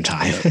at the same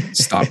time.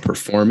 Stop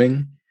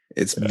performing.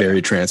 It's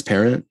very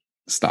transparent.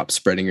 Stop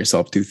spreading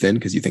yourself too thin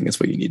because you think it's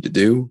what you need to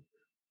do.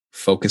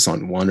 Focus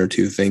on one or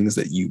two things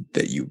that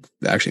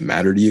actually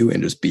matter to you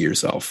and just be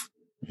yourself.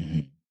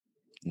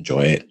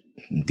 Enjoy it.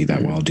 Be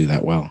that well, do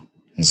that well.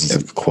 This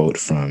is a quote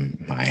from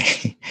my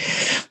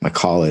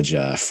college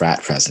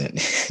frat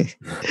president.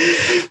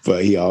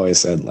 But he always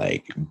said,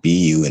 like, be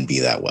you and be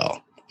that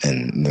well.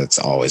 And that's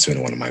always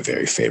been one of my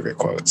very favorite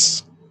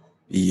quotes.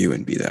 Be you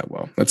and be that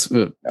well. That's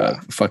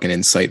a fucking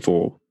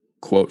insightful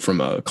quote from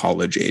a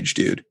college age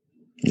dude.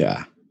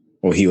 Yeah.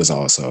 Well, he was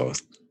also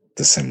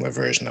the similar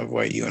version of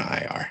what you and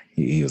I are.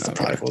 He was the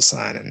prodigal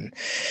son and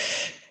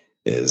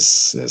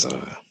is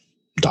a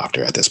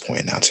doctor at this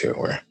point now too,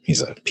 or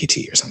he's a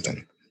PT or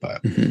something.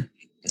 But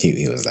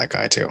he was that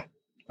guy too.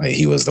 Like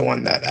he was the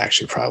one that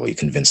actually probably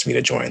convinced me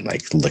to join,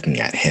 like looking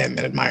at him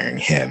and admiring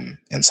him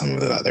and some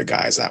of the other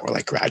guys that were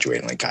like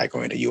graduating, like guy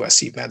going to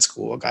USC med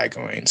school, a guy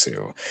going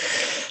to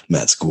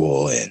med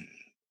school and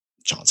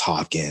Johns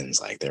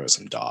Hopkins. Like there were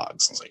some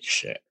dogs. I was like,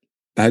 shit.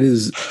 I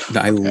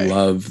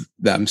love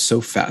that. I'm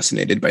so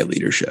fascinated by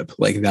leadership.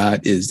 Like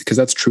that is because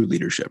that's true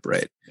leadership,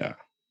 right? Yeah.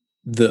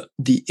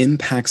 The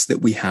impacts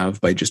that we have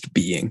by just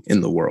being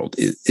in the world,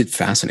 it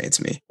fascinates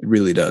me. It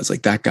really does.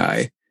 Like that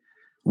guy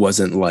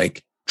wasn't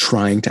like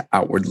trying to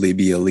outwardly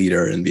be a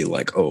leader and be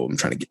like, oh, I'm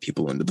trying to get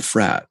people into the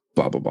frat,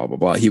 blah, blah, blah, blah,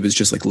 blah. He was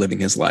just like living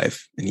his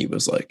life and he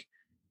was like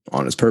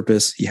on his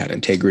purpose. He had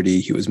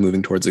integrity. He was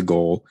moving towards a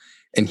goal.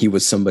 And he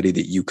was somebody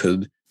that you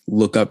could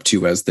look up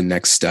to as the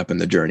next step in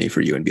the journey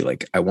for you and be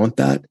like, I want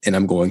that. And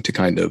I'm going to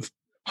kind of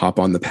hop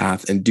on the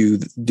path and do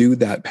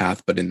that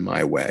path, but in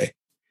my way.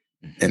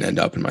 and end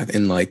up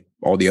in like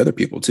all the other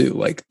people too.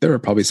 Like there are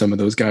probably some of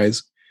those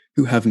guys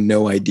who have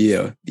no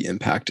idea the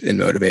impact and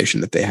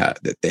motivation that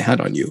they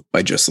had on you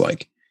by just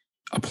like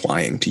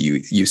applying to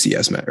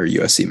UCS med or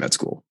USC med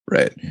school,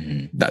 right?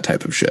 Mm-hmm. That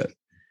type of shit.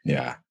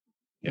 Yeah.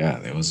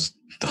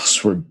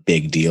 Those were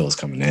big deals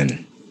coming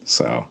in.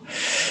 So,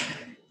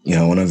 you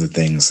know, one of the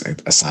things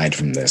aside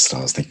from this,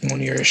 I was thinking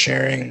when you were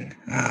sharing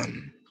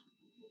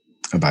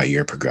about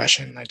your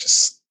progression, I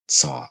just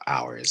saw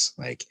ours.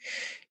 Like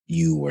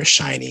you were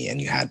shiny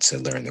and you had to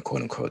learn the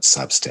quote unquote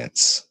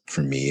substance.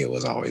 For me, it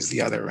was always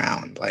the other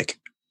round. Like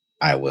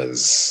I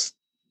was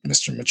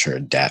Mr. Mature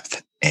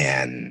Depth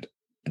and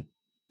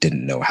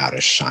didn't know how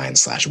to shine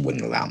 /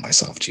 wouldn't allow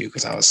myself to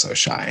because I was so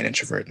shy and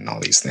introverted and all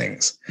these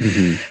things.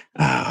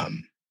 Mm-hmm.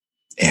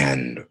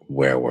 And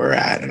where we're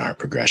at in our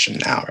progression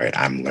now, right?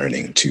 I'm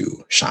learning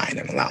to shine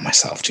and allow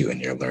myself to, and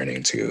you're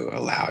learning to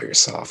allow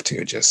yourself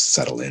to just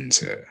settle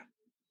into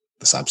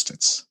the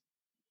substance.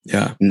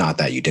 Yeah. Not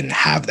that you didn't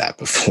have that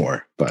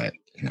before, but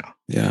you know.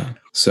 Yeah.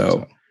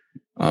 So.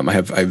 I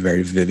have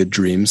very vivid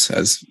dreams,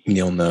 as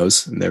Neil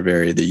knows, and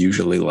they're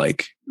usually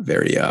like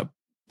very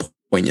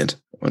poignant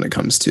when it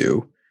comes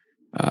to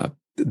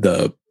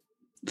the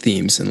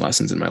themes and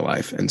lessons in my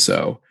life. And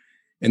so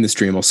in this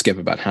dream, I'll skip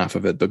about half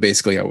of it, but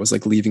basically I was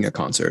like leaving a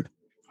concert.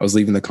 I was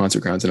leaving the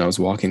concert grounds and I was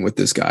walking with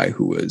this guy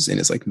who was in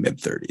his like mid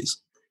 30s.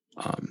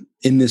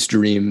 In this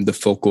dream,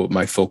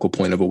 my focal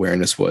point of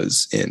awareness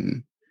was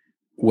in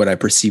what I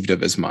perceived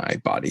of as my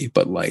body,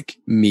 but like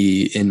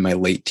me in my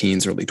late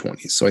teens, early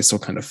 20s. So I still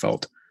kind of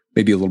felt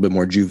maybe a little bit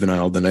more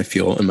juvenile than I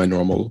feel in my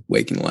normal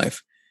waking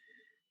life.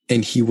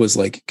 And he was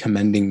like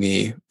commending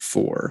me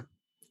for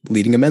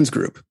leading a men's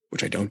group,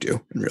 which I don't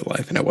do in real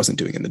life. And I wasn't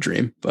doing in the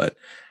dream, but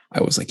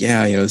I was like,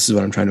 yeah, you know, this is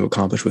what I'm trying to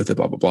accomplish with it,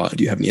 blah, blah, blah.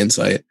 Do you have any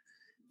insight?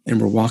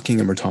 And we're walking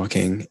and we're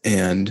talking.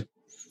 And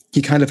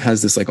he kind of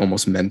has this like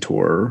almost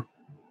mentor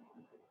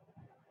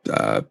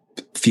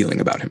feeling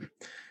about him.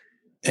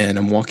 And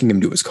I'm walking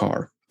him to his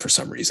car for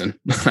some reason.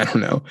 I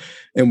don't know.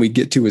 And we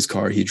get to his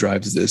car. He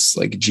drives this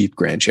like Jeep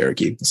Grand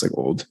Cherokee, this like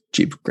old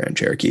Jeep Grand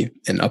Cherokee.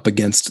 And up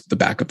against the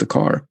back of the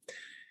car,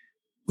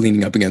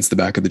 leaning up against the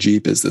back of the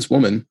Jeep is this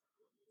woman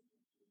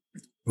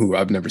who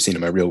I've never seen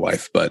in my real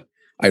life, but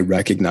I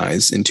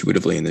recognize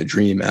intuitively in the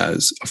dream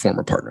as a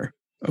former partner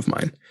of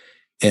mine.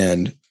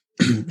 And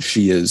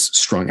she is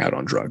strung out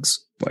on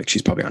drugs. Like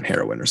she's probably on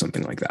heroin or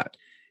something like that.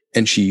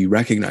 And she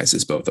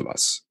recognizes both of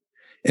us.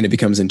 And it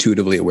becomes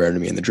intuitively aware to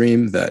me in the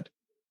dream that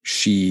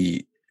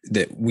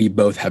we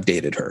both have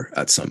dated her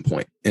at some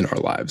point in our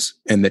lives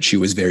and that she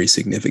was very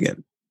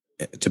significant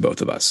to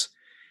both of us.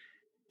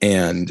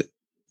 And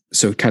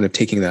so kind of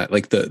taking that,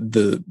 like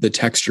the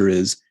texture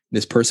is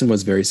this person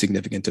was very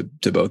significant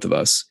to both of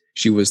us.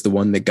 She was the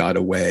one that got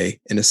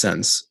away in a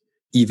sense,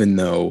 even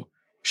though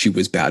she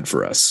was bad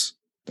for us.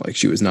 Like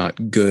she was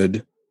not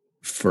good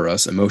for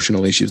us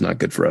emotionally. She was not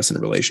good for us in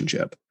a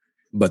relationship.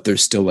 But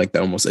there's still like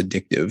that almost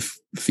addictive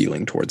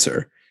feeling towards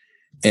her.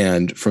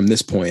 And from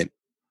this point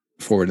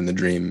forward in the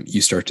dream,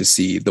 you start to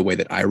see the way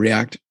that I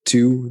react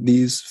to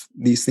these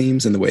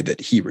themes and the way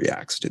that he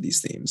reacts to these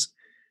themes.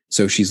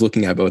 So she's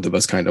looking at both of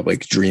us kind of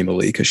like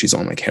dreamily because she's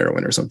on like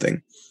heroin or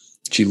something.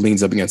 She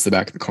leans up against the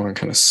back of the car and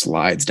kind of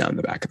slides down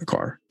the back of the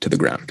car to the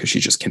ground because she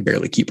just can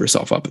barely keep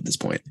herself up at this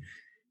point.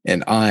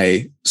 And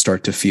I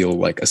start to feel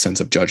like a sense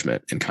of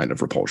judgment and kind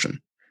of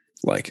repulsion.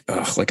 Like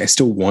I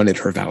still wanted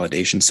her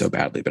validation so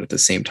badly, but at the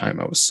same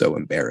time, I was so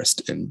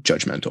embarrassed and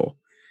judgmental.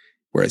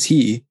 Whereas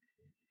he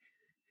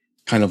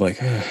kind of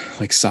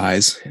like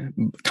sighs,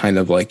 kind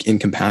of like in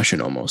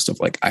compassion almost of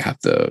like, I have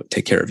to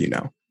take care of you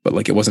now, but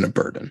like, it wasn't a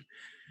burden.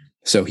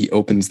 So he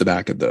opens the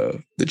back of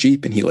the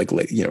Jeep and he like,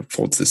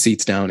 folds the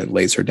seats down and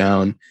lays her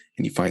down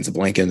and he finds a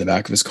blanket in the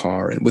back of his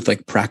car and with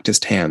like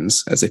practiced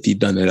hands, as if he'd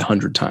done it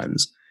 100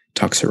 times,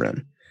 tucks her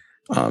in.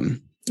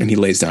 And he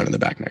lays down in the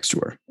back next to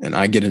her. And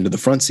I get into the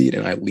front seat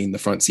and I lean the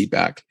front seat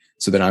back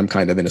so that I'm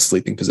kind of in a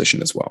sleeping position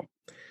as well.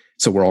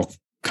 So we're all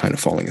kind of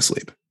falling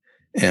asleep.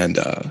 And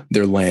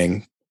they're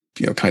laying,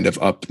 kind of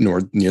up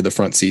near the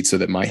front seat so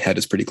that my head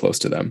is pretty close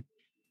to them.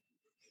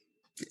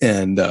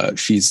 And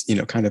she's,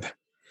 kind of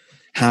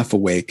half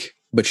awake,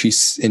 but she's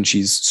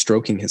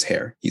stroking his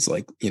hair. He's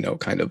like,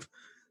 kind of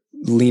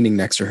leaning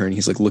next to her and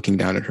he's like looking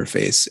down at her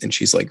face and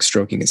she's like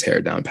stroking his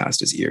hair down past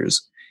his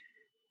ears.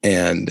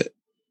 And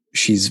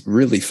she's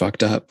really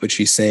fucked up, but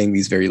she's saying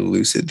these very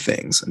lucid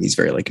things and these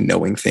very like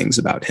knowing things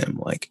about him,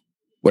 like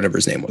whatever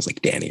his name was,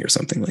 like Danny or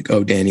something, like,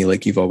 oh, Danny,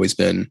 like you've always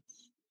been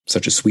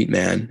such a sweet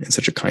man and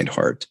such a kind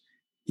heart.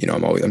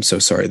 I'm so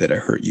sorry that I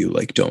hurt you.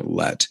 Like, don't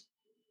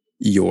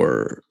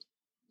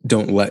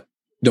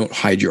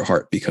hide your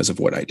heart because of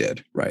what I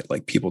did. Right.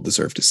 Like people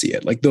deserve to see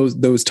it. Like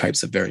those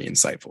types of very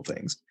insightful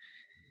things.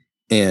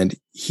 And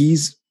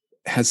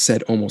has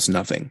said almost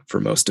nothing for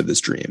most of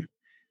this dream.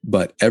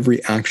 But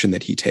every action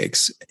that he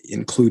takes,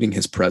 including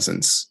his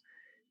presence,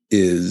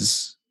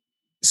 is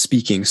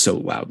speaking so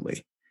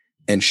loudly.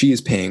 And she is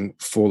paying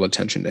full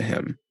attention to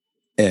him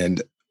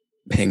and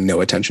paying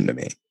no attention to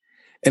me.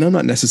 And I'm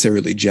not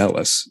necessarily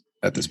jealous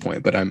at this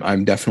point, but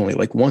I'm definitely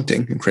like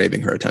wanting and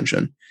craving her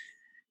attention.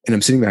 And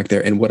I'm sitting back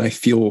there, and what I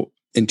feel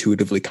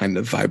intuitively kind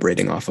of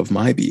vibrating off of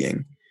my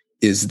being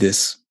is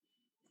this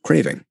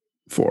craving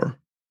for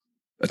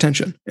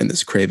attention and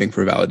this craving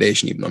for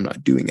validation, even though I'm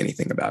not doing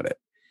anything about it.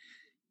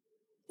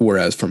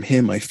 Whereas from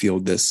him, I feel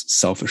this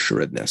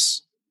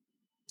self-assuredness.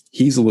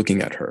 He's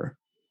looking at her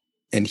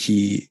and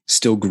he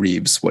still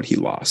grieves what he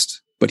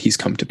lost, but he's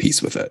come to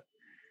peace with it.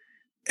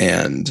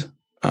 And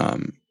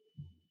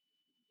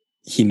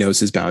he knows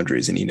his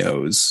boundaries and he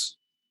knows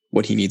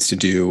what he needs to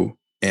do.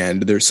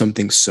 And there's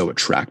something so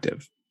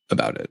attractive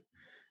about it.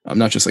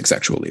 Not just like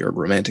sexually or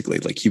romantically,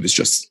 like he was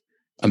just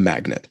a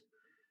magnet.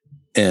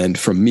 And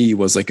from me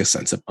was like a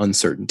sense of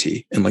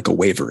uncertainty and like a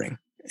wavering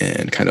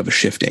and kind of a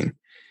shifting.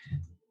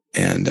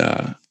 And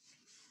I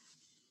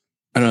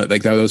don't know,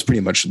 like that was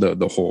pretty much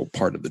the whole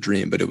part of the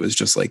dream, but it was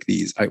just like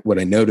what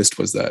I noticed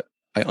was that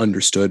I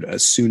understood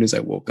as soon as I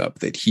woke up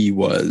that he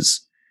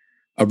was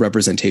a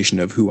representation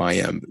of who I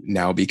am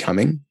now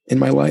becoming in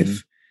my life.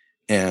 Mm-hmm.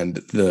 And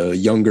the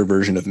younger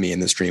version of me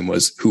in this dream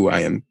was who I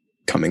am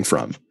coming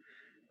from.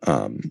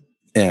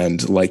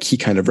 And like, he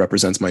kind of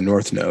represents my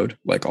North Node,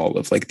 like all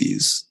of like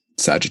these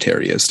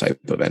Sagittarius type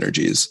of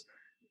energies,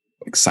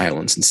 like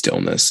silence and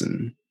stillness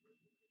and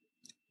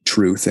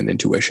truth and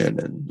intuition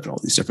and all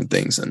these different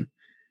things. And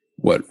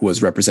what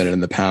was represented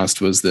in the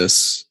past was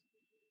this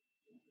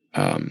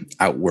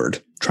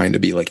outward, trying to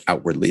be like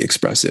outwardly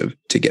expressive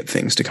to get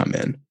things to come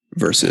in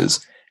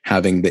versus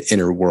having the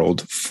inner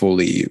world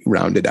fully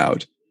rounded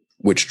out,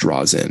 which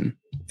draws in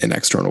an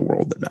external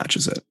world that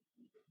matches it.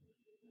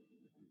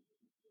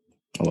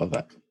 I love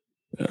that.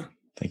 Yeah.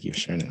 Thank you for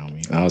sharing it on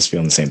me. I was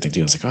feeling the same thing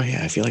too. I was like, oh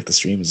yeah, I feel like the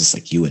stream is just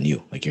like you and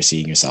you. Like you're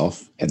seeing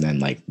yourself and then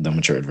like the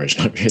matured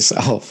version of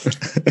yourself.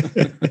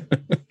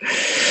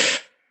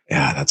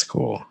 Yeah, that's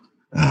cool.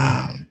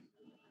 I'm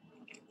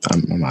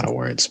out of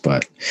words,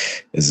 but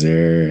is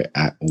there,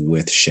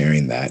 with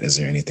sharing that, is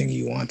there anything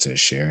you want to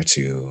share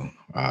to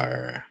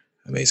our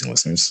amazing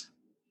listeners?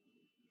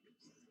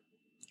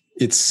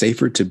 It's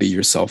safer to be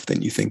yourself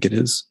than you think it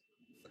is.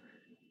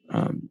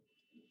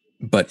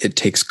 But it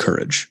takes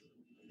courage.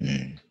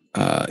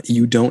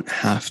 You don't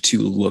have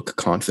to look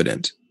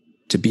confident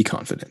to be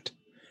confident.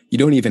 You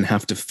don't even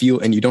have to feel,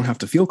 and you don't have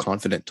to feel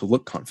confident to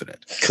look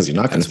confident. Because you're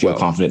not going to feel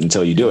confident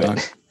until you do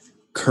it.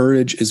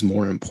 Courage is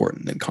more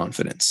important than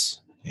confidence.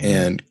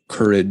 And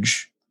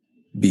courage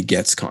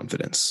begets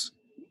confidence.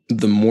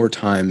 The more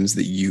times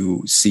that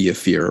you see a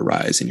fear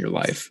arise in your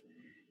life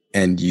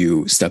and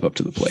you step up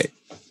to the plate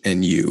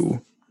and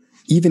you,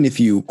 even if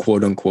you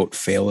quote unquote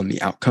fail in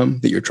the outcome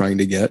that you're trying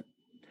to get,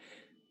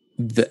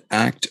 the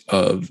act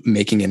of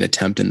making an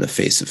attempt in the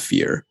face of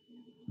fear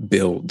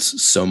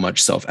builds so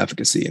much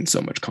self-efficacy and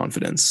so much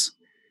confidence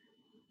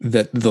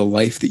that the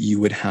life that you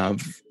would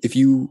have if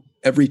you,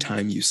 every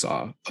time you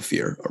saw a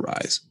fear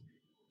arise,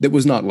 that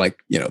was not like,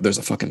 there's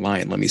a fucking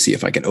lion, let me see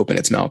if I can open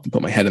its mouth and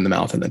put my head in the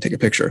mouth and then take a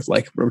picture.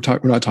 Like we're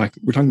talking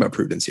about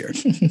prudence here.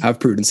 Have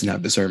prudence and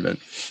have discernment.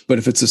 But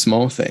if it's a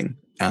small thing,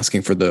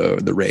 asking for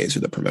the raise or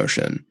the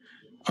promotion,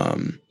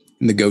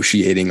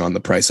 negotiating on the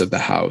price of the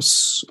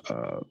house,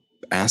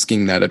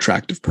 asking that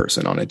attractive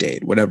person on a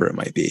date, whatever it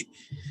might be.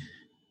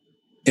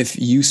 If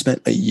you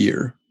spent a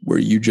year where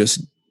you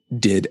just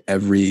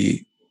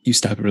you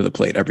stepped up to the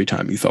plate every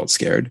time you felt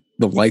scared,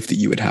 the life that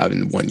you would have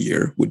in 1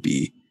 year would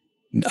be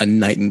a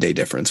night and day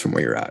difference from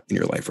where you're at in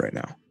your life right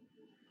now.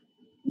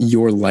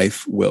 Your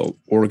life will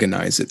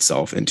organize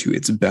itself into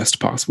its best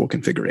possible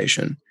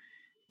configuration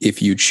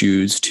if you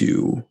choose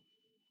to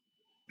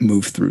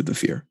move through the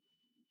fear.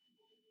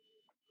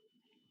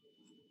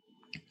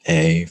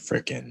 A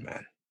freaking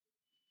man.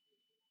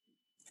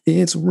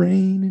 It's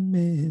raining,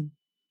 man.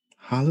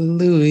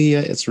 Hallelujah.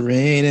 It's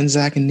raining,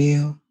 Zach and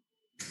Neil.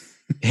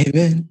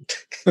 Amen.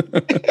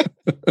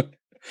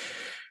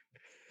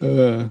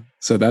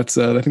 So that's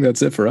I think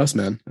that's it for us,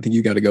 man. I think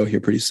you got to go here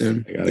pretty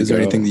soon. Is there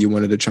anything that you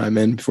wanted to chime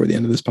in before the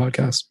end of this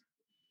podcast?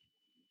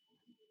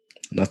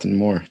 Nothing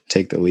more.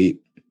 Take the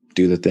leap,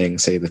 do the thing,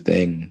 say the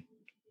thing.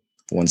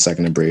 1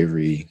 second of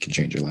bravery can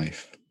change your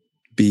life.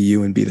 Be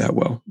you and be that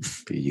well.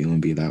 Be you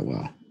and be that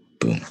well.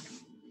 Boom.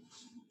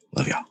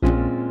 Love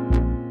y'all.